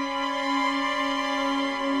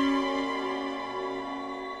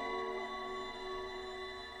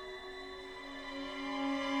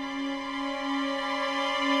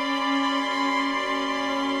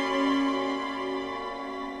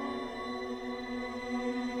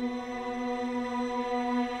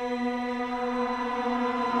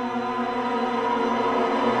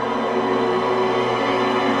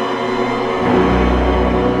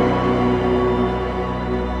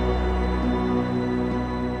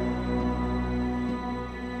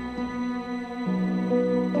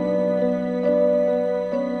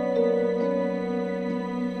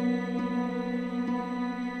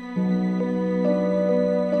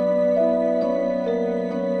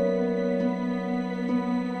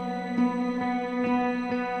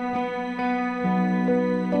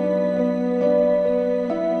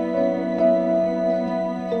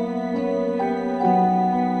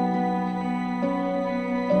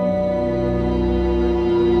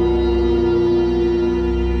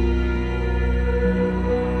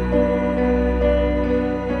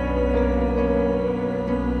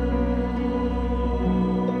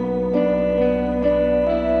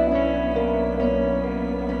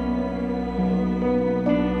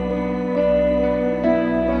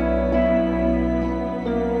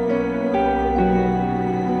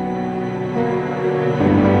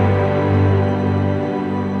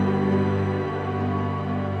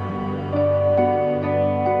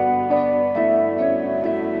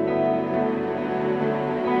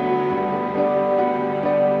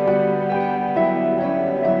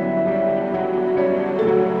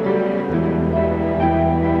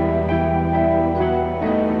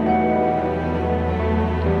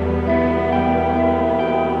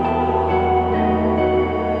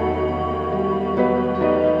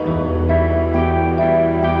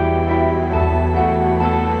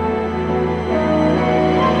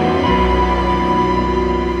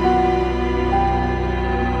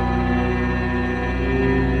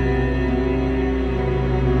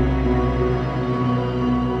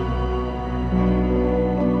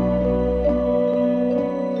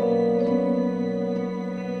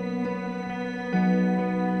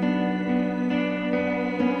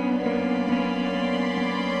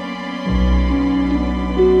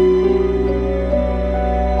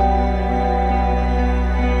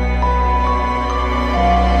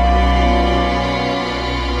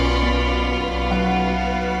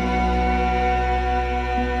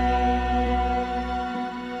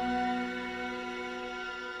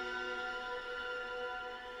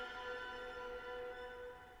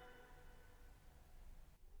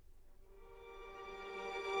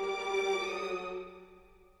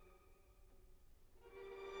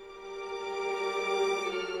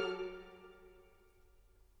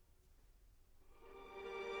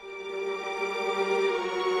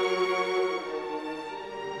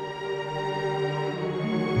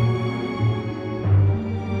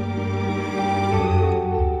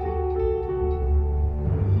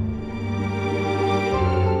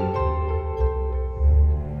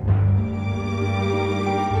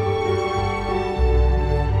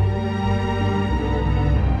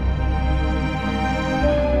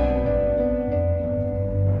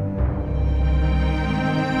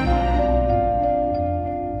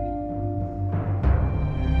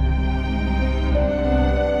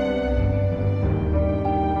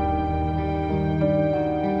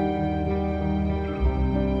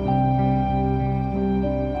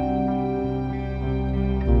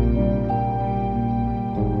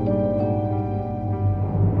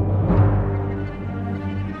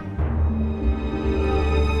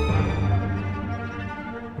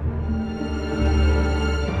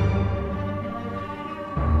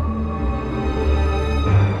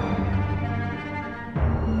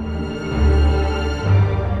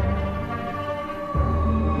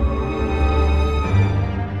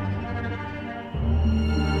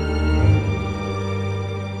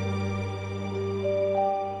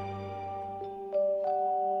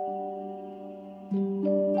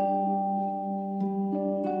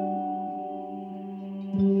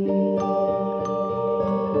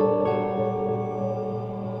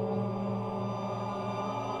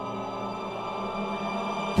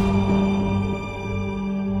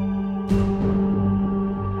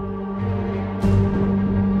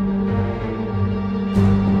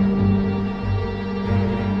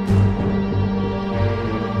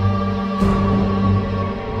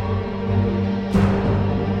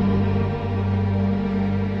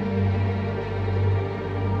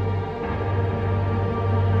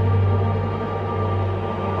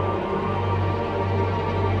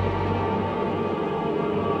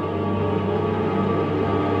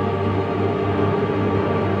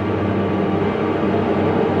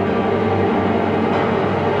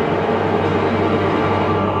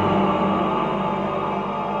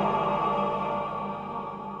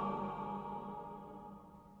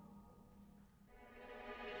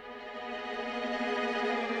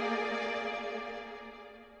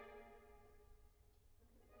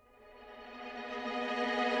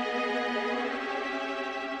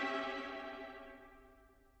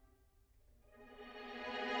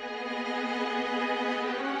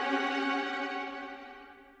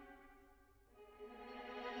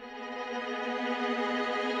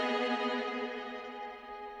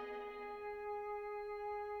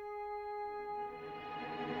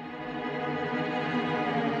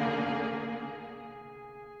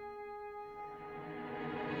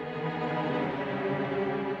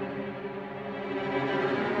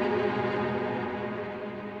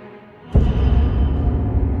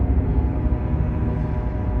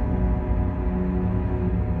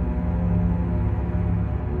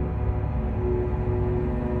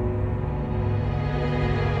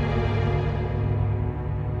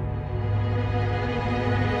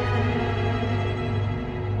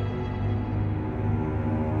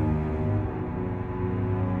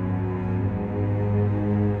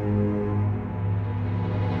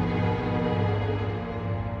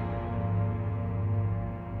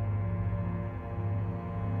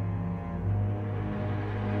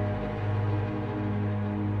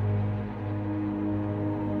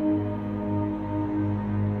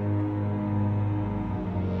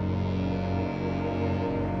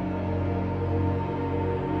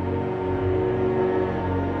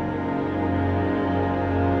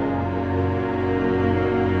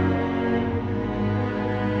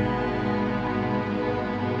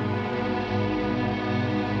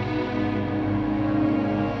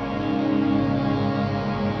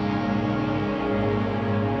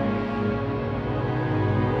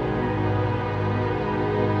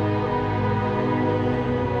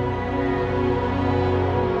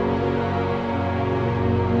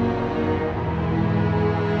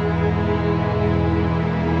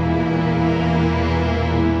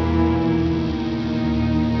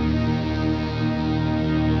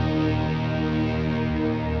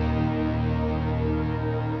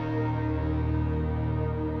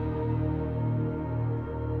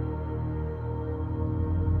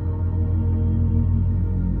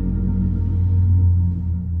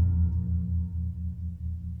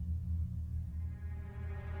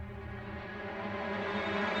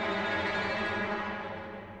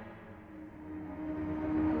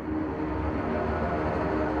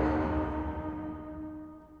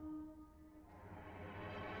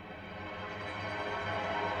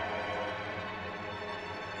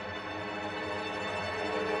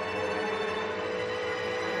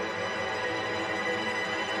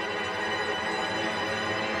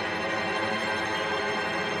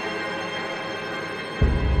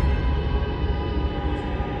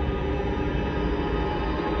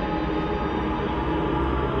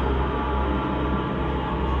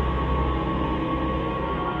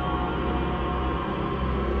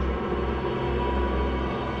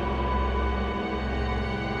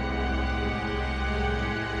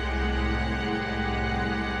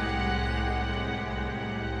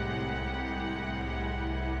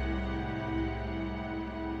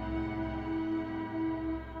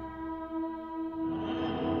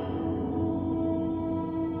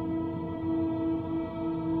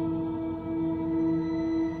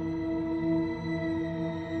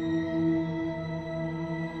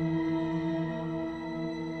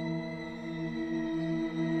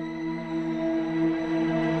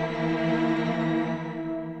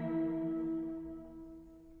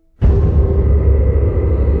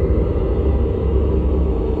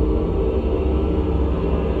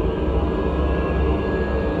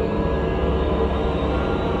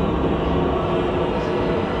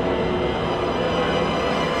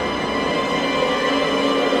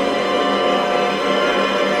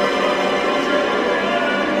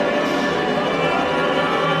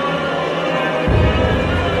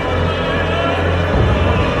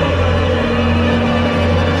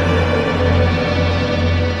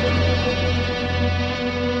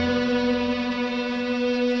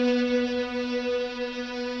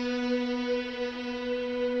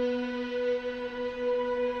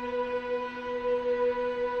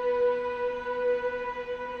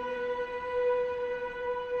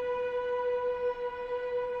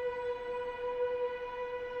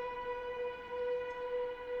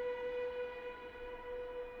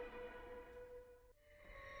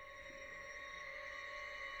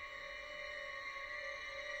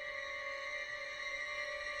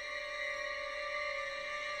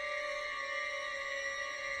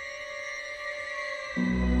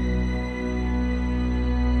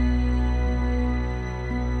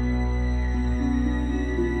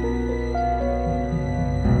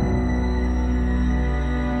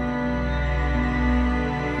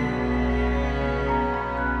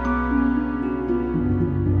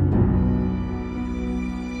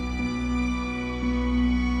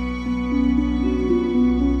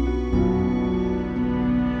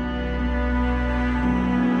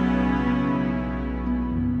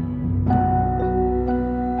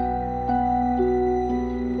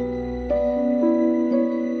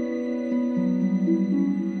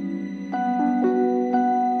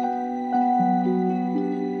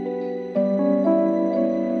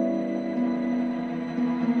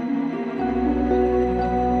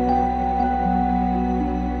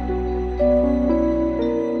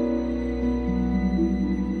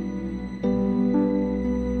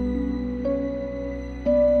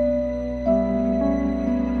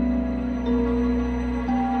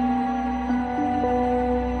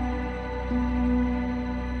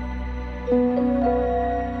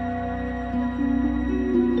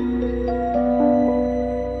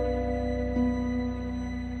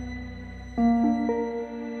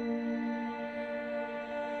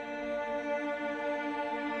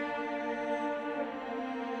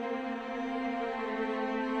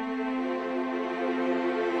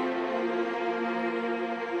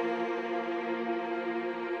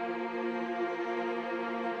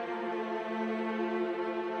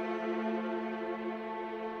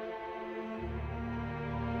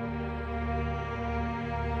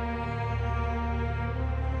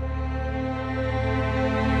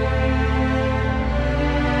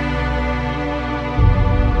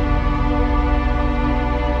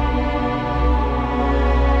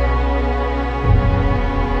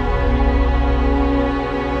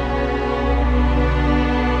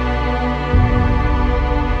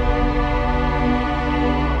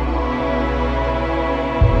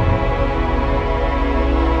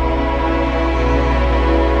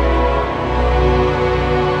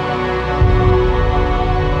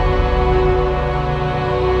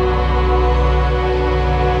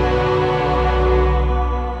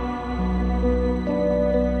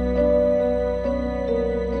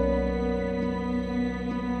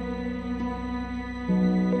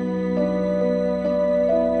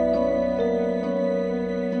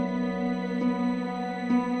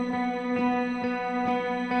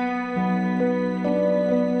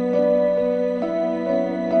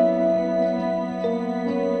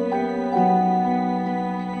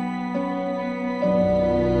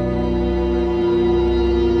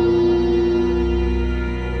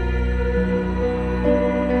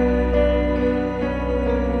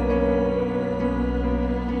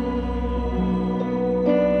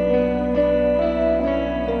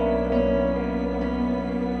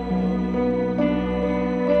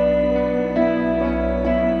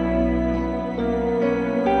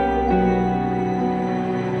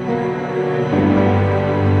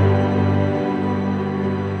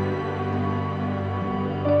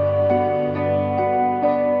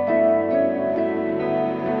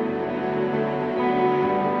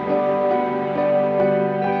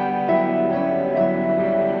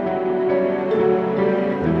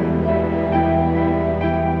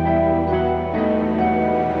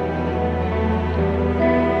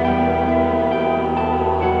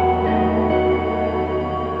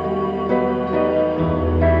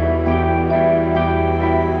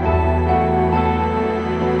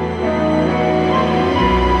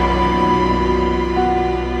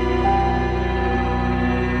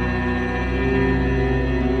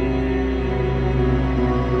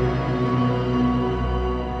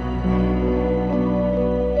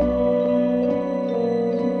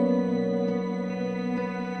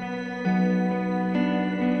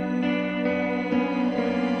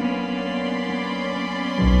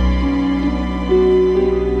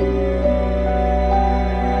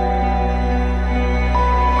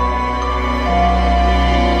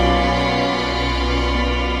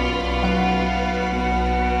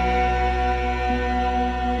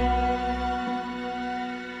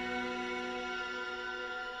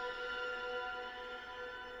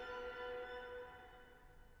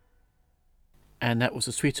 And that was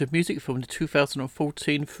a suite of music from the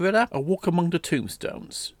 2014 thriller A Walk Among the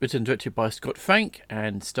Tombstones, written and directed by Scott Frank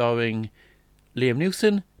and starring Liam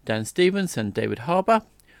Neeson, Dan Stevens and David Harbour,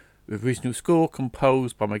 with original score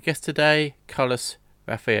composed by my guest today, Carlos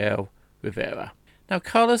Rafael Rivera. Now,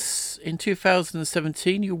 Carlos, in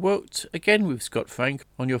 2017 you worked again with Scott Frank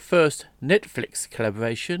on your first Netflix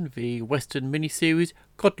collaboration, the Western miniseries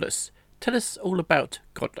Godless. Tell us all about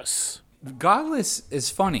Godless. Godless is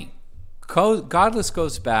funny. Godless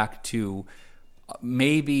goes back to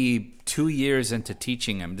maybe 2 years into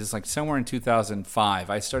teaching him. Just like somewhere in 2005.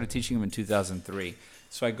 I started teaching him in 2003.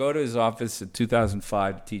 So I go to his office in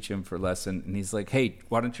 2005 to teach him for a lesson, and he's like, "Hey,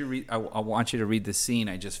 why don't you read? I want you to read the scene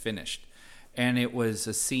I just finished." And it was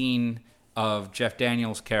a scene of Jeff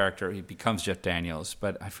Daniels' character. He becomes Jeff Daniels,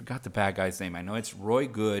 but I forgot the bad guy's name. I know it's Roy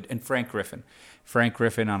Good and Frank Griffin. Frank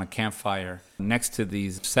Griffin on a campfire next to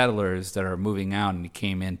these settlers that are moving out, and he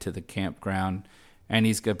came into the campground, and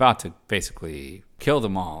he's about to basically kill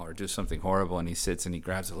them all or do something horrible, and he sits and he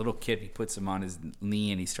grabs a little kid, he puts him on his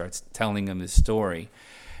knee, and he starts telling him his story.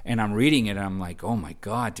 And I'm reading it, and I'm like, oh my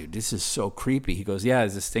God, dude, this is so creepy. He goes, yeah,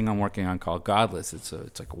 there's this thing I'm working on called Godless. It's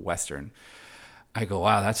like a Western. I go,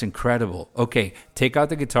 wow, that's incredible. Okay, take out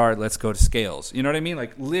the guitar, let's go to scales. You know what I mean?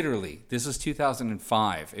 Like, literally, this was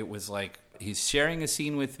 2005. It was like, he's sharing a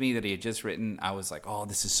scene with me that he had just written. I was like, oh,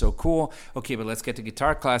 this is so cool. Okay, but let's get to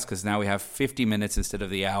guitar class because now we have 50 minutes instead of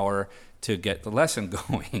the hour to get the lesson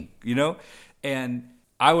going, you know? And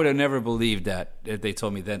I would have never believed that if they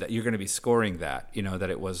told me then that you're going to be scoring that, you know, that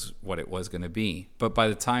it was what it was going to be. But by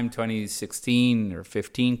the time 2016 or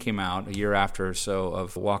 15 came out, a year after or so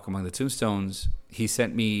of Walk Among the Tombstones, he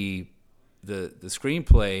sent me the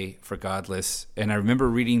screenplay for Godless. And I remember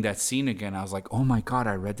reading that scene again. I was like, oh my God,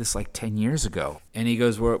 I read this like 10 years ago. And he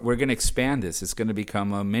goes, we're going to expand this. It's going to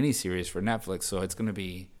become a miniseries for Netflix. So it's going to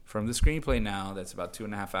be from the screenplay now, that's about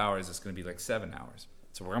 2.5 hours. It's going to be like 7 hours.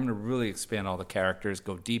 So I'm going to really expand all the characters,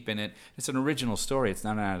 go deep in it. It's an original story. It's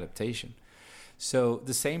not an adaptation. So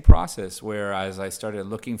the same process where as I started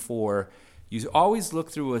looking for, you always look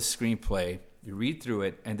through a screenplay, you read through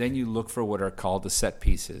it, and then you look for what are called the set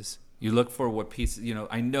pieces. You look for what pieces, you know,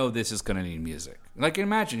 I know this is going to need music. Like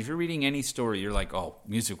imagine if you're reading any story, you're like, oh,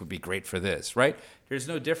 music would be great for this, right? There's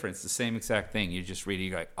no difference. The same exact thing. You just read it,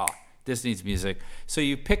 you're like, oh, this needs music. So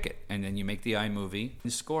you pick it, and then you make the iMovie, you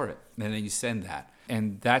score it, and then you send that.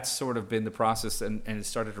 And that's sort of been the process, and it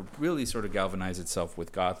started to really sort of galvanize itself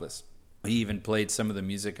with Godless. He even played some of the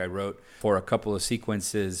music I wrote for a couple of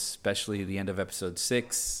sequences, especially the end of episode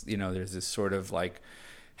 6. You know, there's this sort of like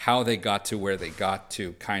how they got to where they got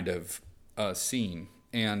to kind of scene.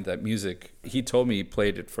 And that music, he told me he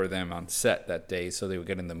played it for them on set that day so they would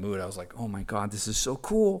get in the mood. I was like, oh my God, this is so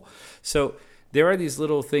cool. So there are these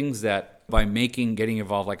little things that by getting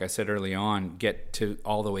involved, like I said early on, get to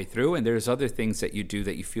all the way through. And there's other things that you do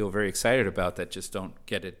that you feel very excited about that just don't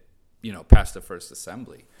get it, you know, past the first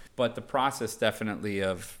assembly. But the process definitely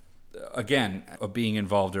of being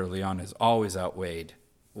involved early on has always outweighed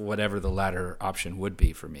whatever the latter option would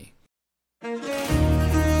be for me.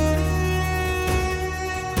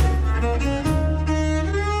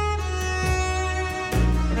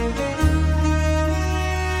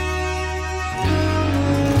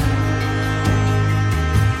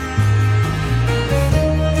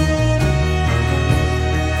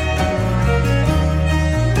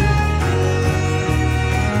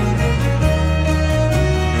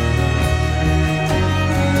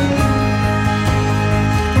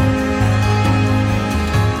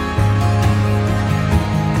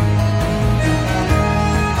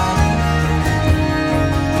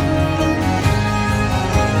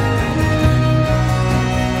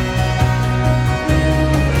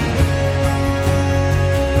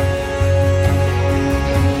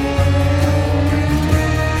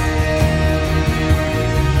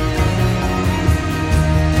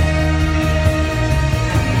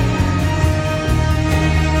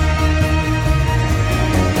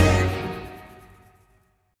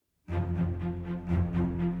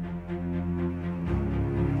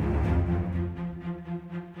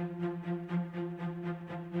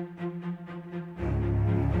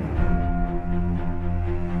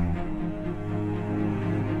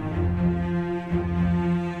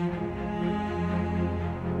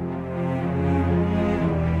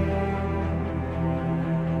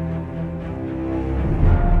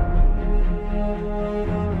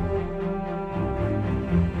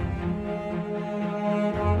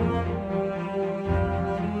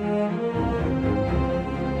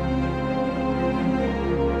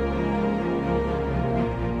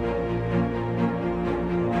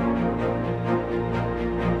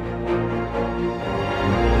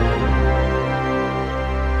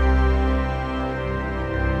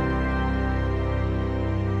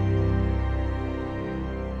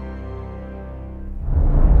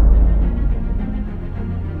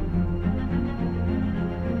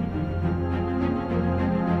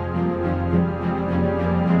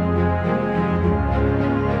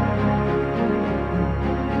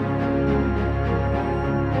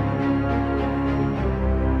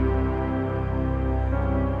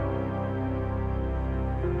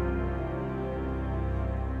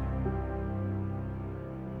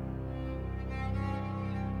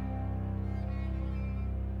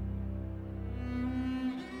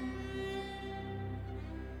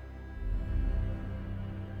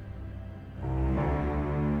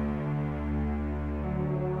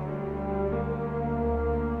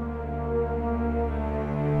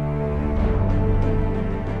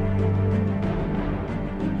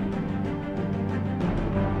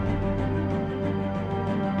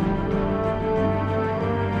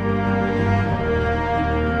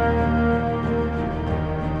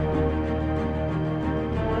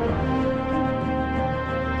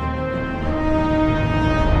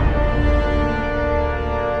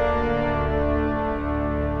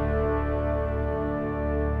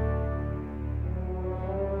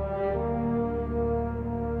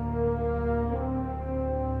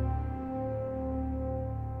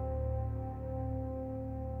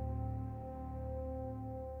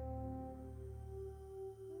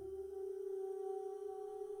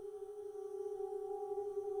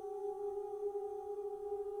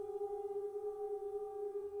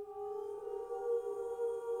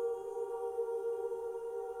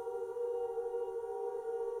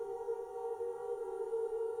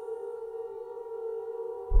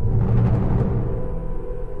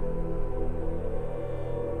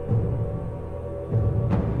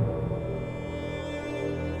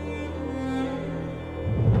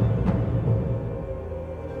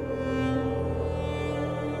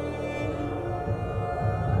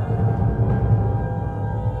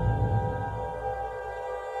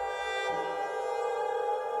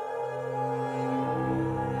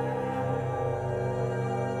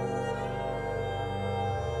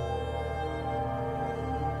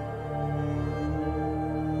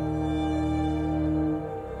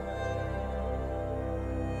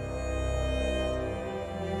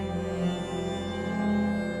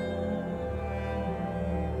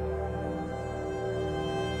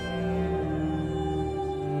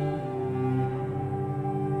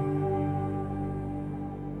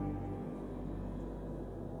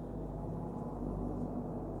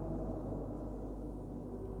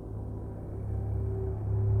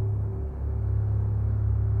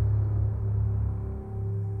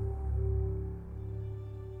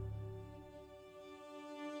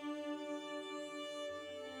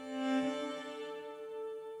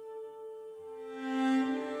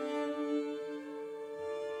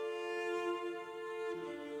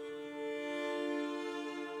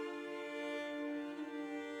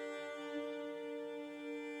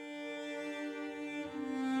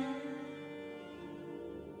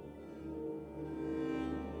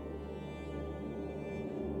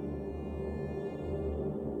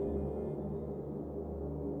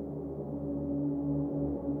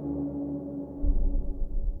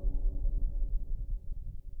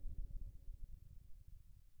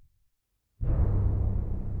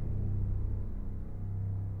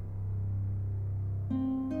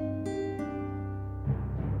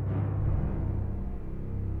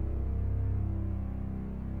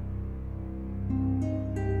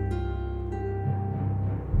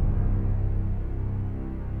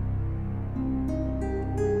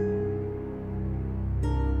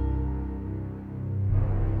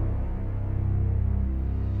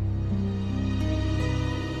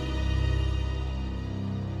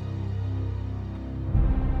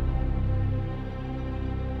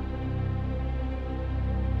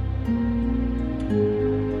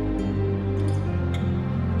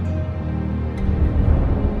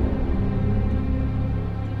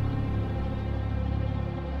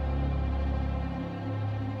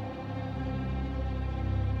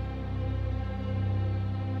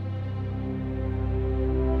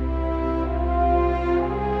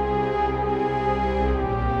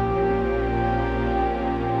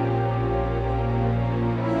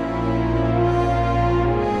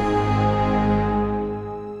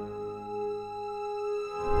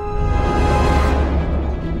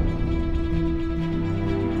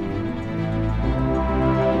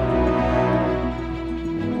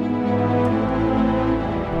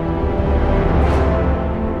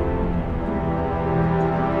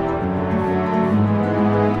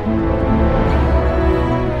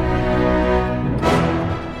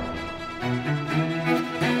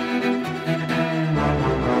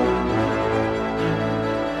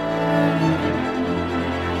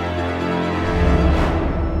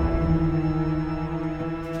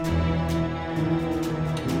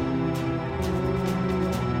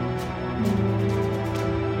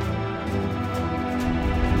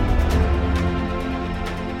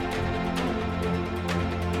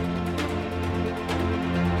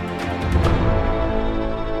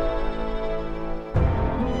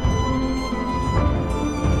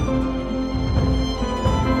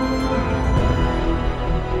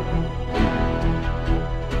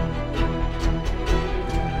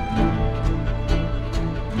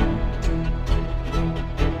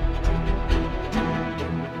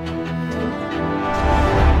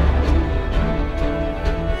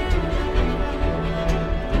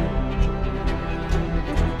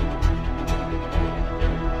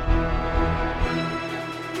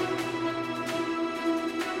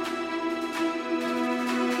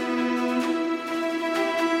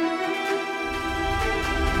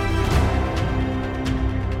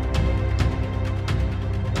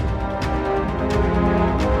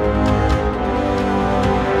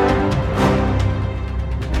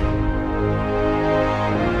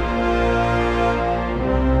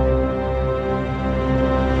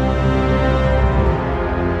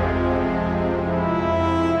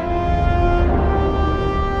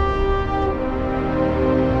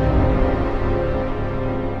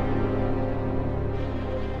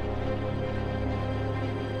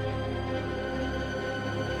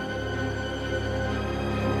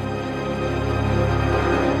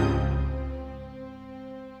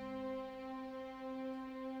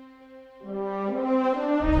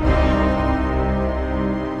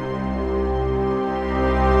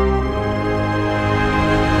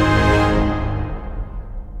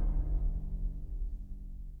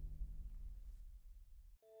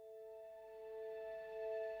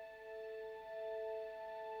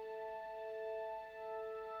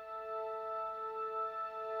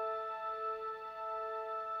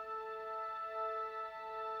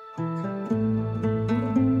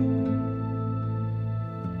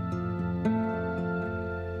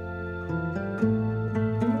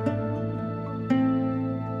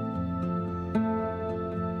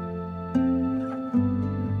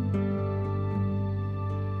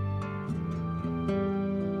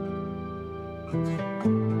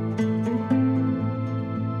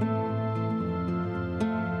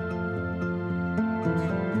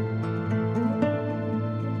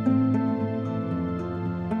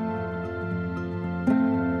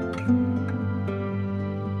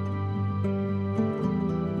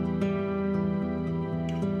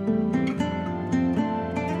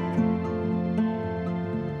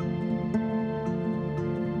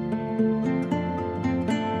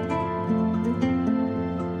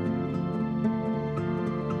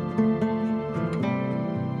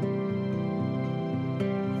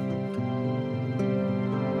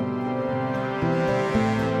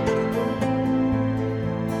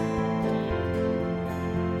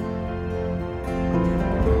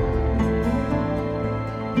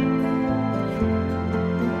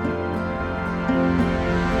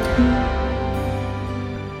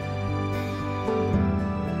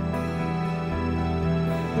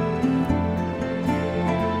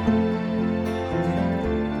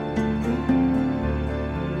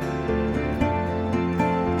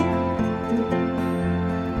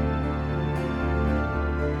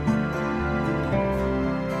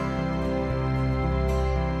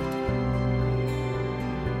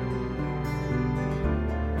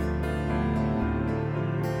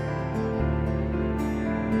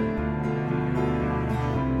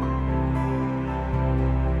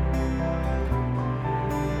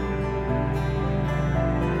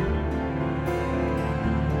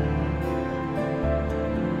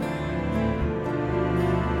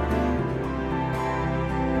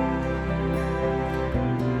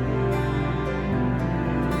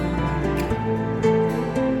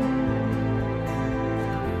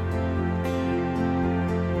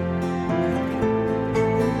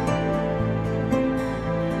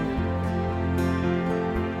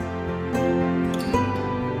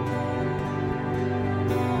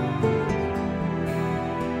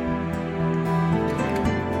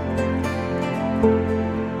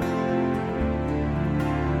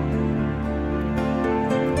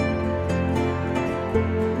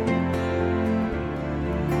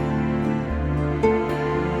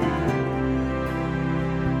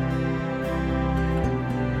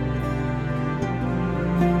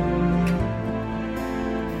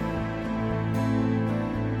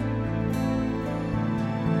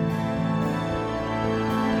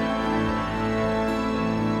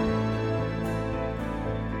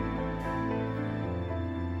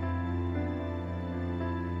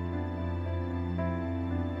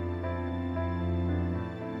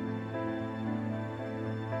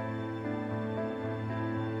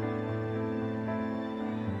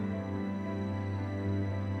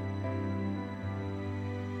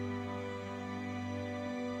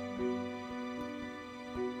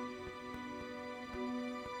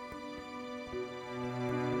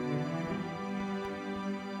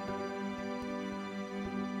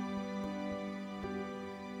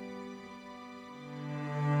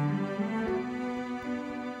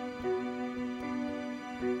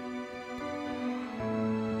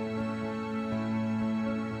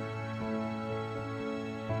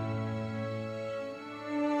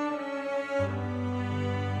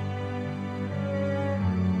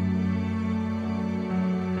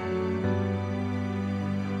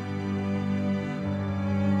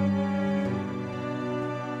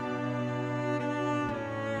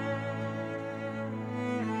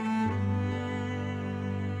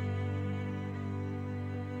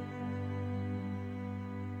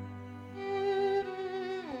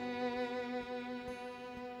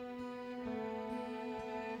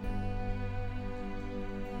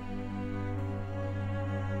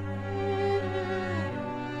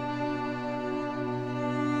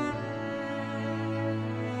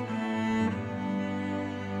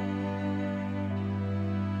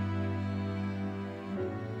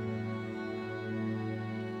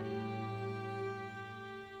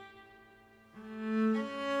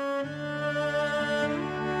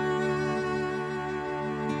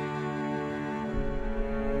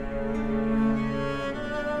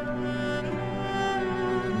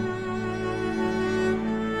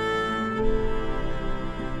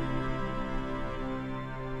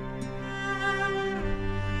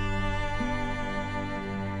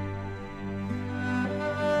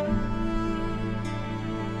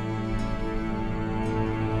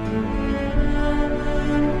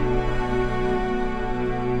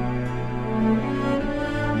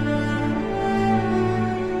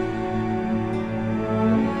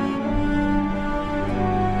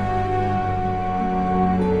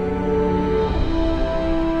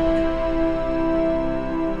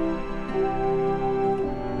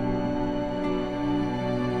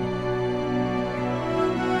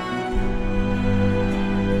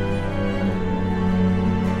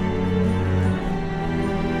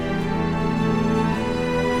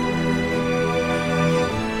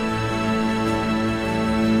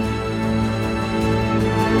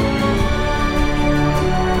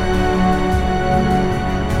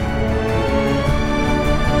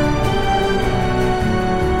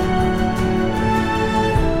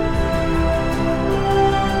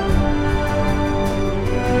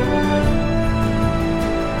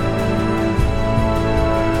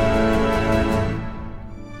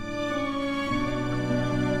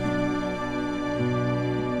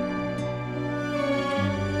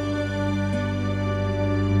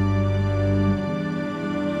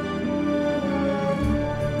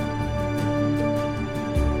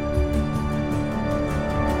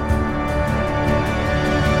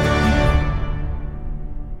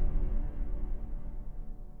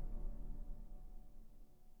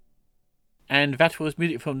 And that was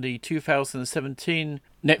music from the 2017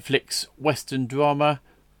 Netflix Western drama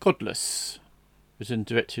Godless. Written and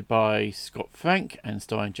directed by Scott Frank and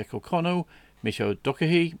starring Jack O'Connell, Michelle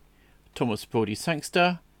Dockery, Thomas Brody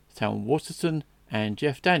Sangster, Tom Waterston, and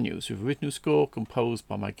Jeff Daniels, with original score composed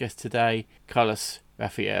by my guest today, Carlos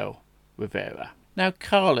Rafael Rivera. Now,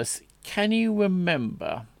 Carlos, can you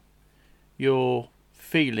remember your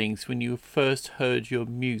feelings when you first heard your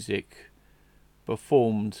music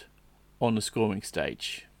performed on the scoring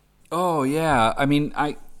stage? Oh, yeah. I mean,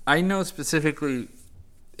 I know specifically,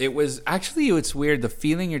 it's weird. The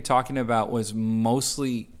feeling you're talking about was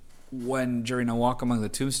mostly when, during A Walk Among the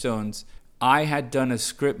Tombstones, I had done a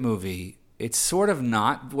script movie. It's sort of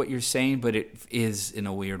not what you're saying, but it is in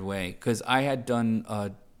a weird way, because I had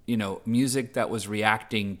done music that was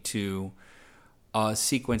reacting to a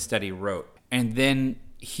sequence that he wrote. And then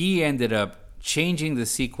he ended up changing the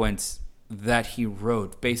sequence that he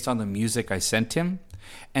wrote based on the music I sent him.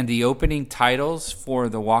 And the opening titles for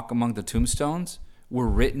The Walk Among the Tombstones were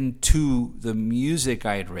written to the music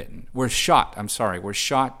I had written. Were shot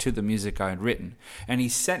to the music I had written. And he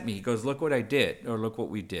sent me, he goes, look what I did, or look what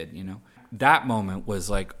we did, That moment was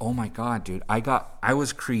like, oh my God, dude, I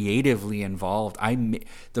was creatively involved.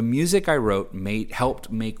 The music I wrote helped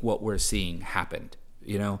make what we're seeing happen.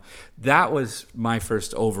 That was my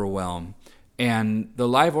first overwhelm. And the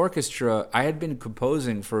live orchestra, I had been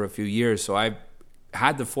composing for a few years, so I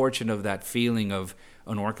had the fortune of that feeling of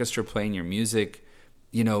an orchestra playing your music.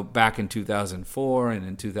 Back in 2004 and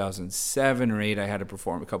in 2007 or 8, I had a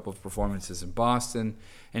couple of performances in Boston.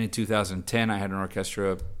 And in 2010, I had an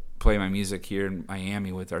orchestra play my music here in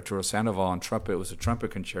Miami with Arturo Sandoval on trumpet. It was a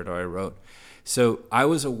trumpet concerto I wrote. So I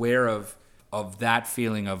was aware of that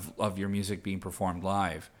feeling of your music being performed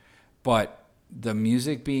live. But the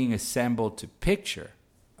music being assembled to picture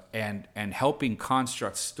and helping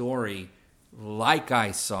construct story like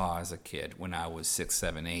I saw as a kid when I was 6,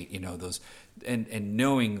 7, 8, those, and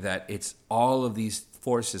knowing that it's all of these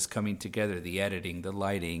forces coming together, the editing, the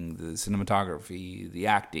lighting, the cinematography, the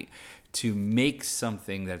acting, to make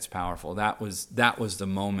something that's powerful. That was the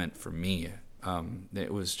moment for me.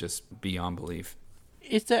 It was just beyond belief.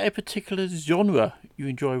 Is there a particular genre you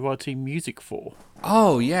enjoy writing music for?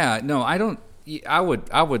 Oh yeah, no, I don't. I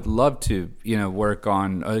would love to, work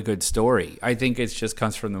on a good story. I think it just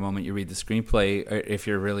comes from the moment you read the screenplay, if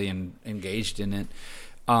you're really engaged in it.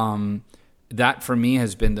 That for me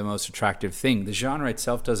has been the most attractive thing. The genre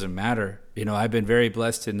itself doesn't matter. I've been very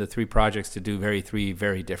blessed in the 3 projects to do three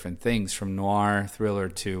very different things, from noir, thriller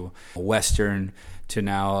to Western to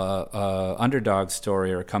now a underdog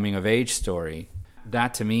story or a coming of age story.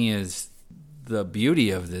 That to me is the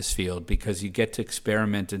beauty of this field, because you get to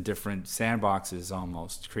experiment in different sandboxes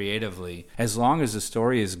almost creatively. As long as the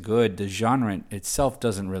story is good, the genre itself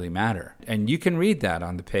doesn't really matter. And you can read that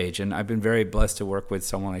on the page. And I've been very blessed to work with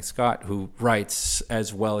someone like Scott, who writes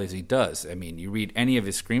as well as he does. I mean, you read any of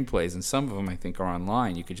his screenplays, and some of them I think are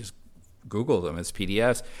online. You could just Google them as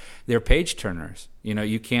PDFs. They're page turners.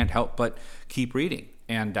 You can't help but keep reading.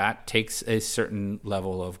 And that takes a certain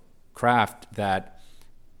level of craft that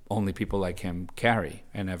only people like him carry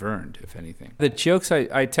and have earned, if anything. The jokes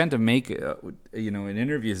I tend to make, in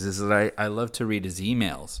interviews is that I love to read his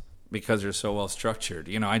emails because they're so well structured.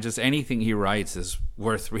 Anything he writes is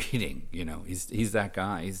worth reading. He's that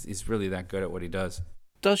guy. He's really that good at what he does.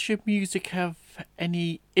 Does your music have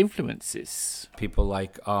any influences? People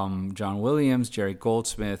like John Williams, Jerry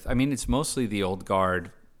Goldsmith. I mean, it's mostly the old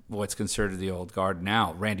guard. What's considered the old guard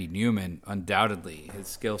now. Randy Newman, undoubtedly, his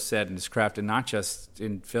skill set and his craft, and not just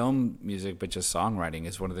in film music, but just songwriting,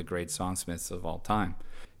 is one of the great songsmiths of all time.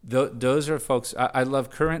 Those are folks I love.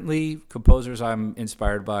 Currently, composers I'm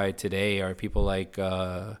inspired by today are people like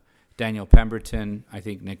Daniel Pemberton. I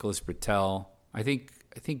think Nicholas Britell. I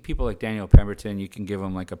think people like Daniel Pemberton, you can give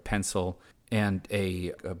them like a pencil and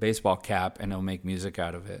a baseball cap, and they'll make music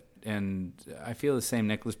out of it. And I feel the same.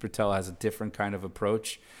 Nicholas Britell has a different kind of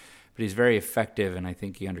approach, but he's very effective, and I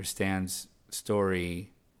think he understands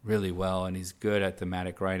story really well, and he's good at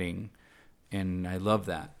thematic writing, and I love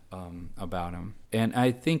that about him. And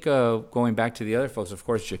I think going back to the other folks, of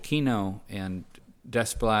course, Giacchino and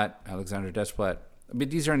Desplat, Alexander Desplat. I mean,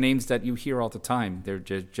 these are names that you hear all the time. They're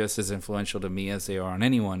just as influential to me as they are on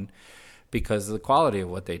anyone, because of the quality of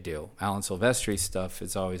what they do. Alan Silvestri's stuff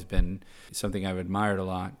has always been something I've admired a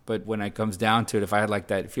lot. But when it comes down to it,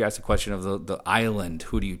 if you ask the question of the island,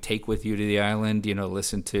 who do you take with you to the island,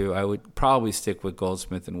 listen to, I would probably stick with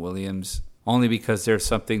Goldsmith and Williams, only because there's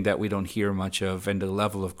something that we don't hear much of, and the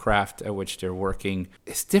level of craft at which they're working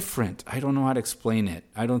is different. I don't know how to explain it.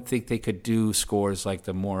 I don't think they could do scores like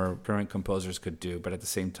the more current composers could do, but at the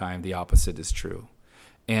same time, the opposite is true.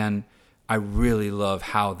 And I really love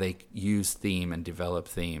how they use theme and develop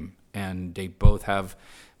theme, and they both have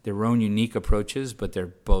their own unique approaches, but they're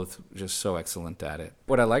both just so excellent at it.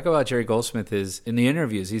 What I like about Jerry Goldsmith is in the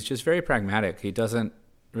interviews, he's just very pragmatic. He doesn't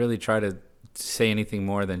really try to say anything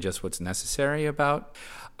more than just what's necessary about.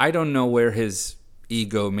 I don't know where his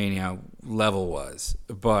egomania level was,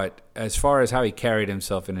 but as far as how he carried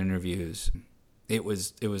himself in interviews, it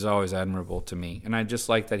was always admirable to me. And I just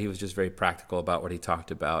liked that he was just very practical about what he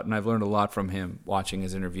talked about. And I've learned a lot from him watching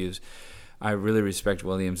his interviews. I really respect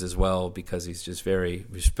Williams as well because he's just very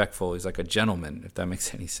respectful. He's like a gentleman, if that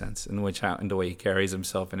makes any sense, in the way he carries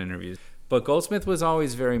himself in interviews. But Goldsmith was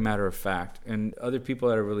always very matter of fact. And other people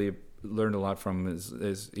that I really learned a lot from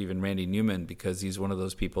is even Randy Newman, because he's one of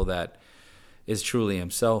those people that is truly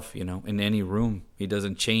himself, in any room. He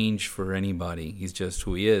doesn't change for anybody. He's just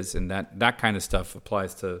who he is. And that kind of stuff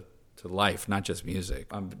applies to life, not just music.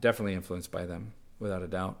 I'm definitely influenced by them, without a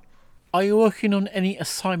doubt. Are you working on any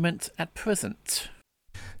assignments at present?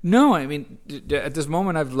 No, I mean, at this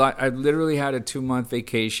moment, I've literally had a 2-month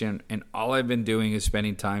vacation, and all I've been doing is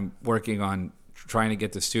spending time working on trying to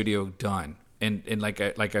get the studio done. And like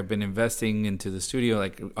I've been investing into the studio,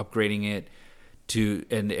 like upgrading it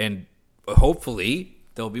and hopefully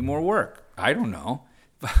there'll be more work. I don't know.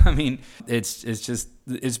 I mean,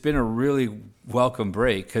 it's been a really welcome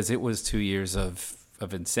break because it was 2 years of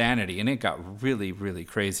insanity, and it got really, really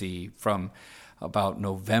crazy from about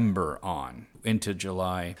November on into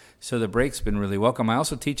July. So the break's been really welcome. I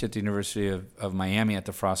also teach at the University of Miami at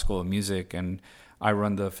the Frost School of Music, and I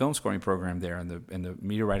run the film scoring program there and the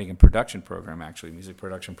media writing and production program, actually, music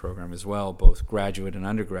production program as well, both graduate and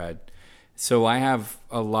undergrad. So I have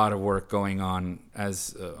a lot of work going on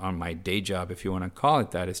on my day job, if you want to call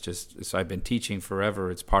it that. So I've been teaching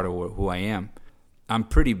forever. It's part of who I am. I'm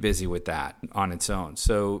pretty busy with that on its own.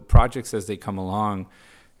 So projects as they come along,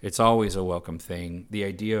 it's always a welcome thing. The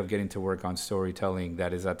idea of getting to work on storytelling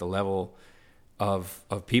that is at the level of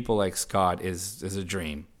people like Scott is a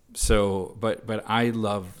dream. So, but I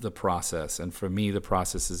love the process, and for me, the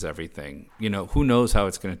process is everything. Who knows how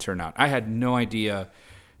it's going to turn out? I had no idea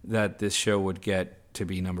that this show would get to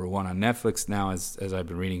be number 1 on Netflix now, as I've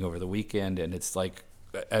been reading over the weekend, and it's like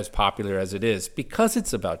as popular as it is because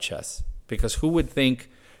it's about chess. Because who would think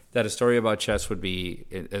that a story about chess would be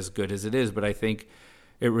as good as it is? But I think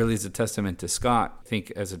it really is a testament to Scott. I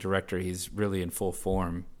think as a director, he's really in full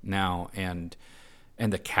form now, and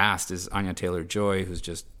the cast is Anya Taylor-Joy, who's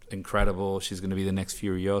just incredible. She's going to be the next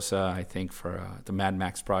Furiosa, I think, for the Mad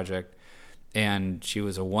Max project. And she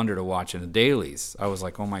was a wonder to watch in the dailies. I was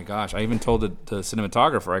like, oh my gosh. I even told the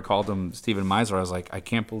cinematographer, I called him Stephen Meisler, I was like, I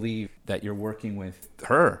can't believe that you're working with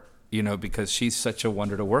her, because she's such a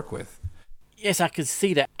wonder to work with. Yes, I can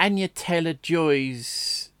see that. Anya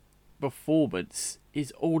Taylor-Joy's performance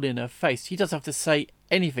is all in her face. She doesn't have to say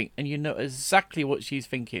anything, and you know exactly what she's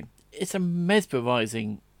thinking. It's a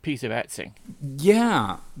mesmerizing piece of acting.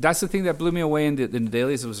 Yeah, that's the thing that blew me away in the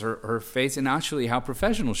dailies was her face, and actually how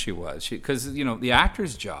professional she was. Because the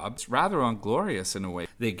actor's job is rather unglorious in a way.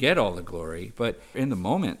 They get all the glory, but in the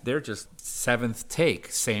moment they're just 7th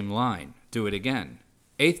take, same line, do it again.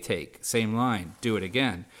 8th take, same line, do it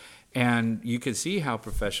again. And you could see how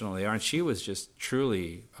professional they are, and she was just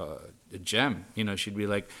truly a gem. She'd be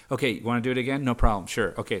like, okay, you want to do it again? No problem.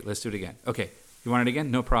 Sure. Okay, let's do it again. Okay. You want it again?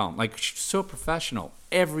 No problem. Like, she's so professional.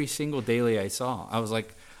 Every single daily I saw, I was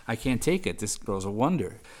like, I can't take it. This girl's a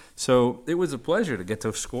wonder. So it was a pleasure to get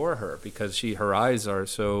to score her because her eyes are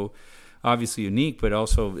so obviously unique, but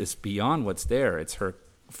also it's beyond what's there. It's her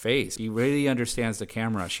face. She really understands the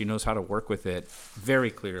camera. She knows how to work with it very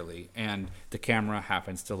clearly, and the camera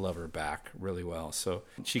happens to love her back really well. So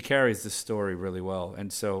she carries this story really well.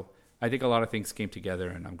 And so I think a lot of things came together,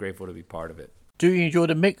 and I'm grateful to be part of it. Do you enjoy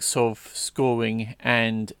the mix of scoring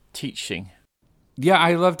and teaching? Yeah,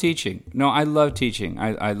 I love teaching. No, I love teaching.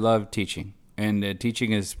 I love teaching, and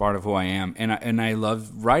teaching is part of who I am. And I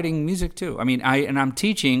love writing music too. I mean, I'm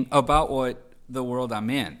teaching about what the world I'm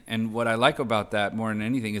in, and what I like about that more than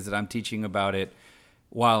anything is that I'm teaching about it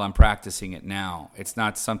while I'm practicing it now. It's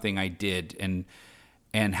not something I did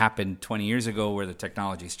and happened 20 years ago where the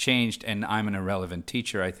technology's changed and I'm an irrelevant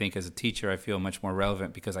teacher. I think as a teacher, I feel much more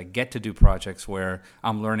relevant because I get to do projects where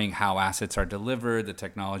I'm learning how assets are delivered, the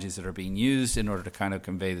technologies that are being used in order to kind of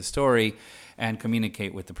convey the story and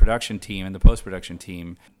communicate with the production team and the post-production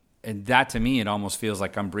team. And that, to me, it almost feels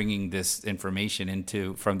like I'm bringing this information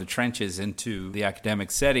from the trenches into the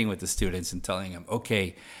academic setting with the students and telling them,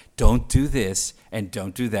 okay, don't do this and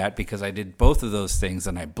don't do that, because I did both of those things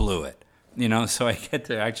and I blew it. So I get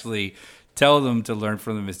to actually tell them to learn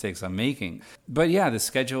from the mistakes I'm making. But yeah, the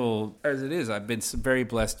schedule as it is, I've been very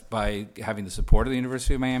blessed by having the support of the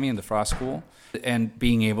University of Miami and the Frost School, and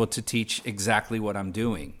being able to teach exactly what I'm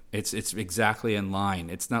doing. It's exactly in line.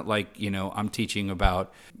 It's not like, I'm teaching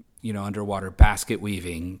about, underwater basket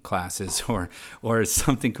weaving classes or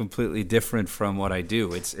something completely different from what I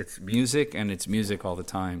do. It's music, and it's music all the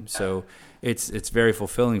time. So it's very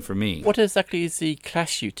fulfilling for me. What exactly is the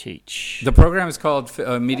class you teach? The program is called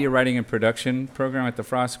Media Writing and Production Program at the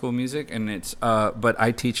Frost School of Music, and it's but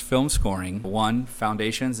I teach film scoring, one,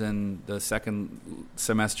 foundations, and the second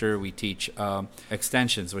semester we teach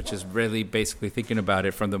extensions, which is really basically thinking about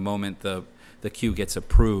it from the moment the cue gets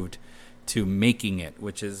approved to making it,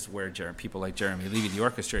 which is where people like Jeremy Levy, the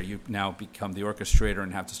orchestrator, you now become the orchestrator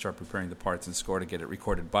and have to start preparing the parts and score to get it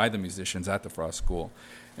recorded by the musicians at the Frost School.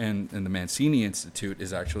 And the Mancini Institute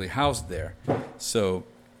is actually housed there. So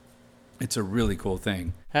it's a really cool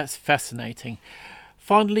thing. That's fascinating.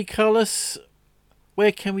 Finally, Carlos,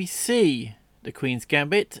 where can we see The Queen's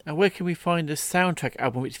Gambit, and where can we find the soundtrack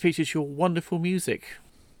album which features your wonderful music?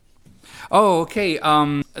 Oh, okay.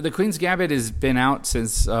 The Queen's Gambit has been out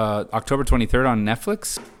since October 23rd on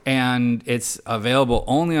Netflix, and it's available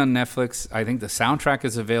only on Netflix. I think the soundtrack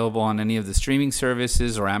is available on any of the streaming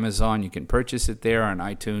services or Amazon. You can purchase it there, on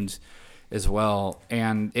iTunes as well.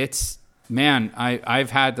 And I've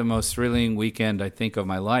had the most thrilling weekend, I think, of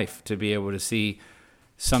my life, to be able to see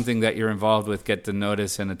something that you're involved with get the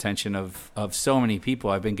notice and attention of so many people.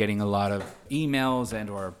 I've been getting a lot of emails and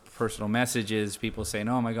or personal messages, people saying,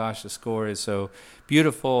 "Oh my gosh, the score is so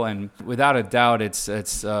beautiful," and without a doubt, it's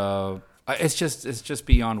just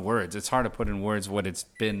beyond words. It's hard to put in words what it's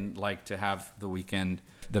been like to have the weekend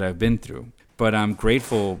that I've been through. But I'm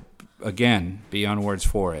grateful, again, beyond words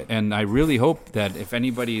for it. And I really hope that if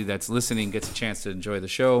anybody that's listening gets a chance to enjoy the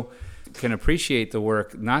show, can appreciate the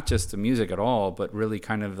work, not just the music at all, but really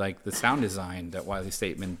kind of like the sound design that Wiley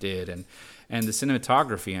Statement did, and the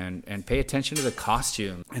cinematography, and pay attention to the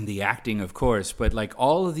costume and the acting, of course, but like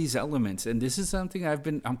all of these elements. And this is something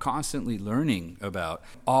I'm constantly learning about,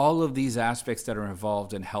 all of these aspects that are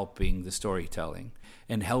involved in helping the storytelling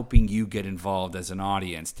and helping you get involved as an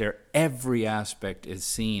audience. Every aspect is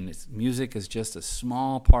seen. Music is just a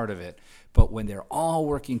small part of it, but when they're all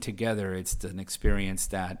working together, it's an experience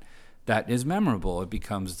that is memorable. It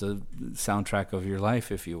becomes the soundtrack of your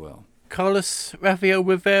life, if you will. Carlos Rafael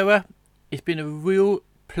Rivera, it's been a real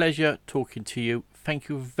pleasure talking to you. Thank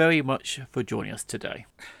you very much for joining us today.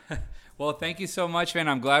 Well, thank you so much, man.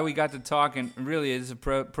 I'm glad we got to talk, and really it's a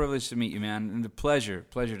privilege to meet you, man, and a pleasure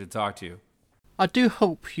to talk to you. I do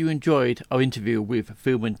hope you enjoyed our interview with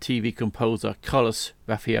film and TV composer Carlos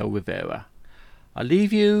Rafael Rivera. I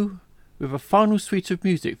leave you with a final suite of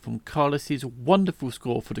music from Carlos's wonderful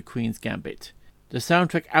score for The Queen's Gambit, the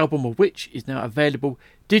soundtrack album of which is now available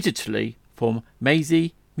digitally from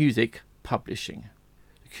Maisie Music Publishing.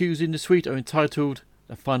 The cues in the suite are entitled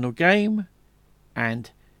The Final Game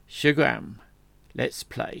and Shagram. Let's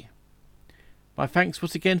play. My thanks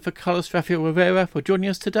once again for Carlos Rafael Rivera for joining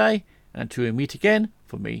us today, and until we meet again,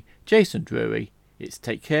 from me, Jason Drury, it's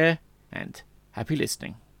take care and happy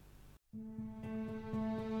listening.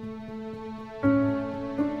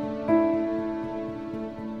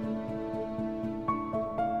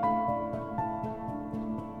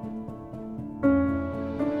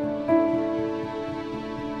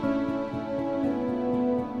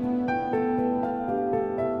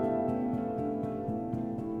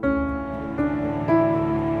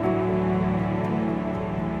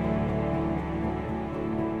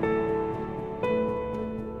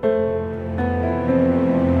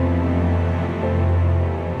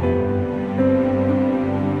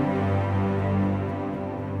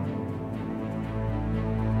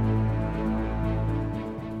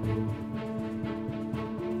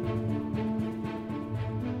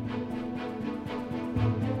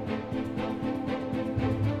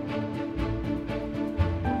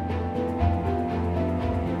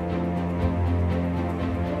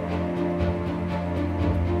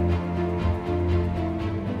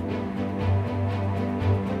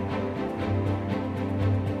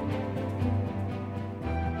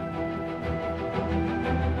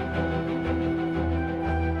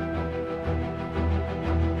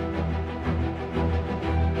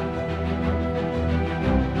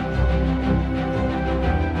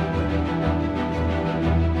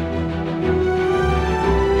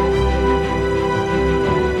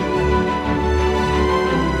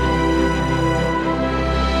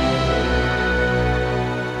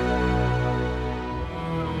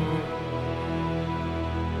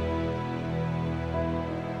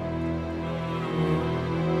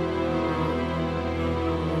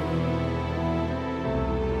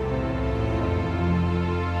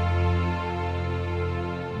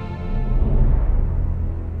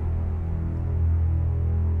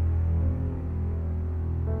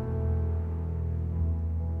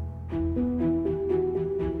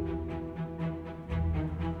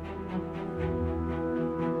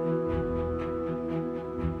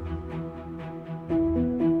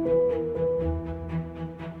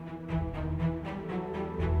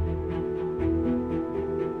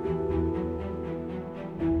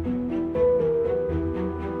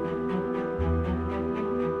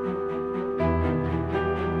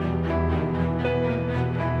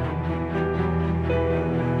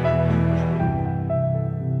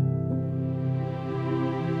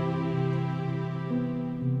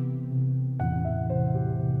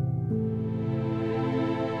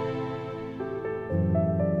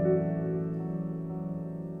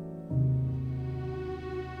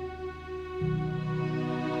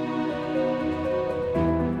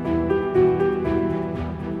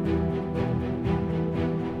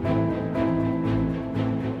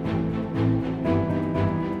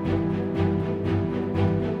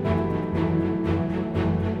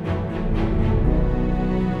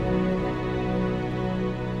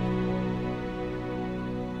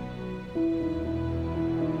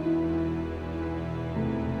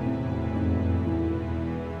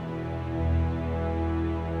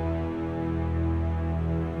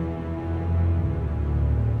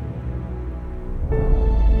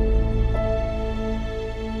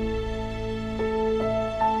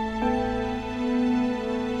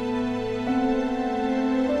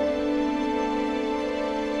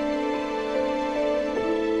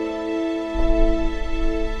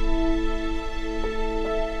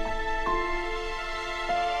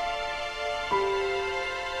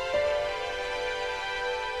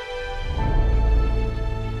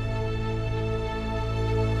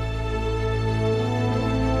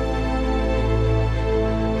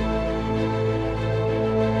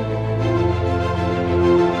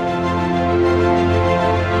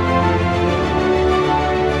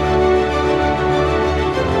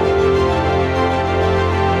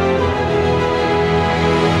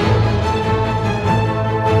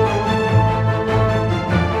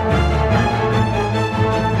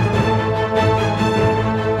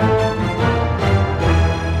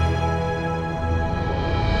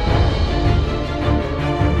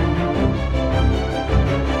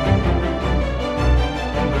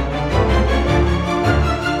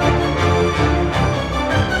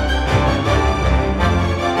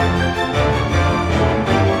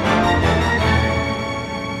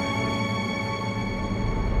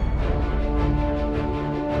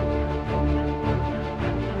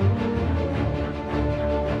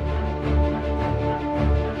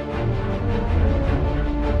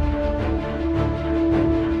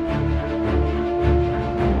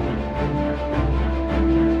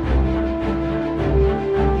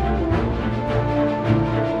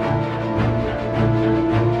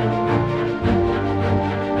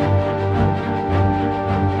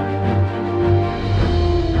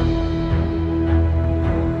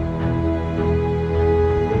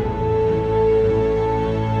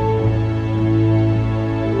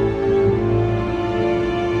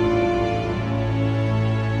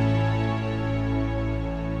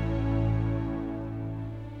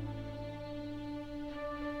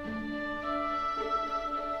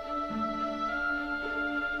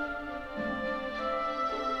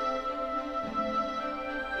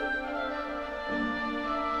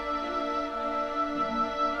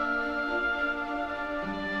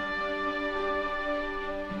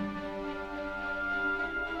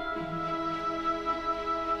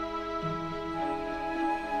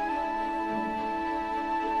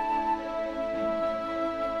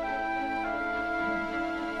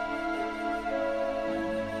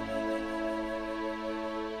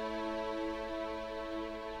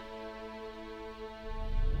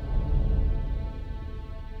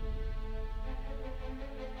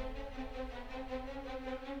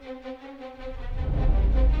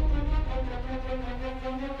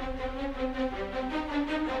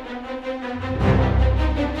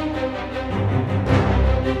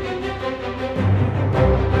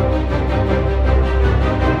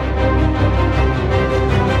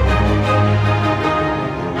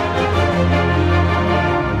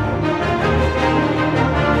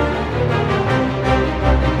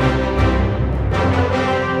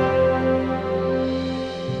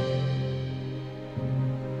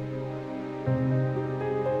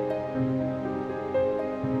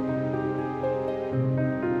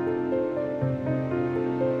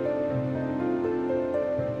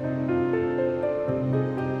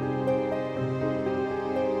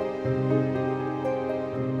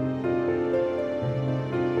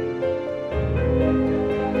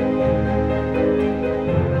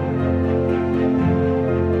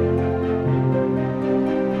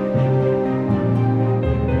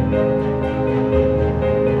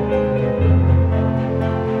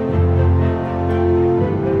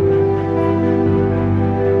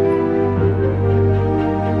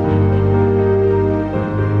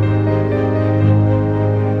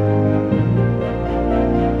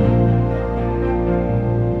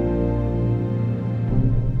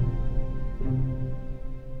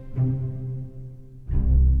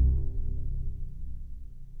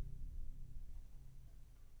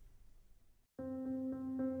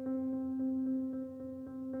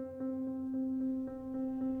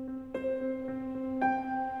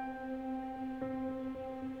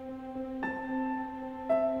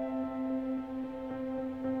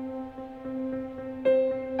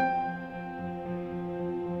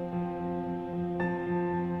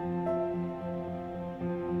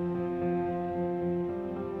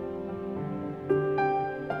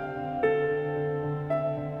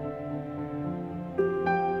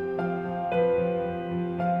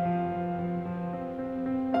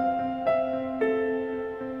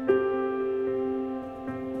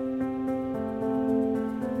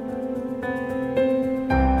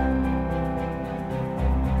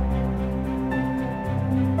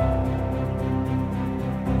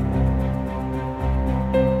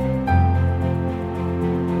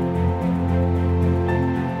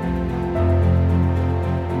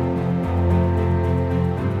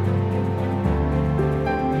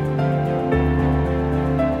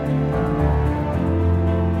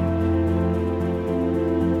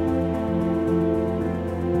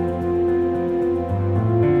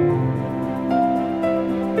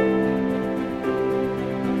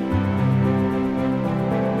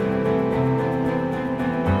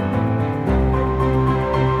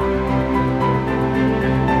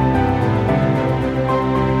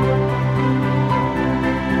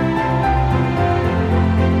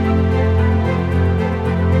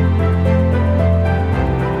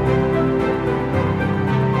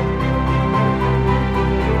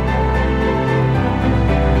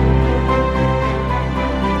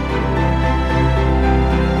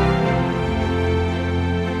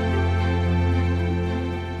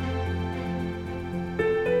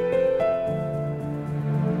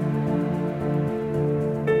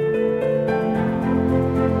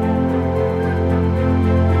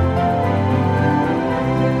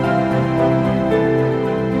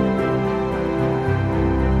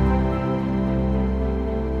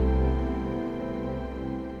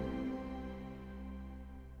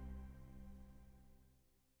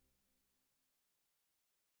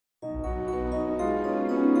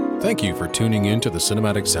 Thank you for tuning in to the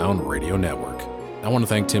Cinematic Sound Radio Network. I want to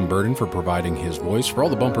thank Tim Burton for providing his voice for all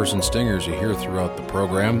the bumpers and stingers you hear throughout the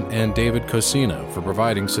program, and David Cosina for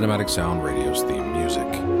providing Cinematic Sound Radio's theme music.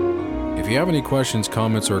 If you have any questions,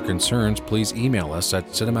 comments, or concerns, please email us at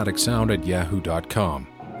cinematicsound@yahoo.com.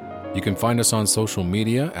 You can find us on social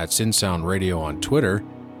media at CinSound Radio on Twitter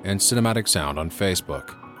and Cinematic Sound on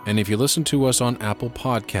Facebook. And if you listen to us on Apple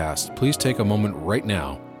Podcasts, please take a moment right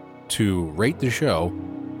now to rate the show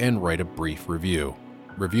and write a brief review.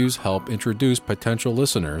 Reviews help introduce potential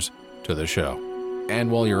listeners to the show. And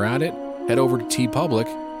while you're at it, head over to TeePublic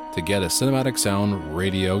to get a Cinematic Sound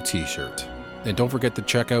Radio t-shirt. And don't forget to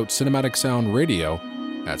check out Cinematic Sound Radio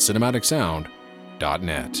at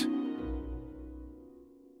cinematicsound.net.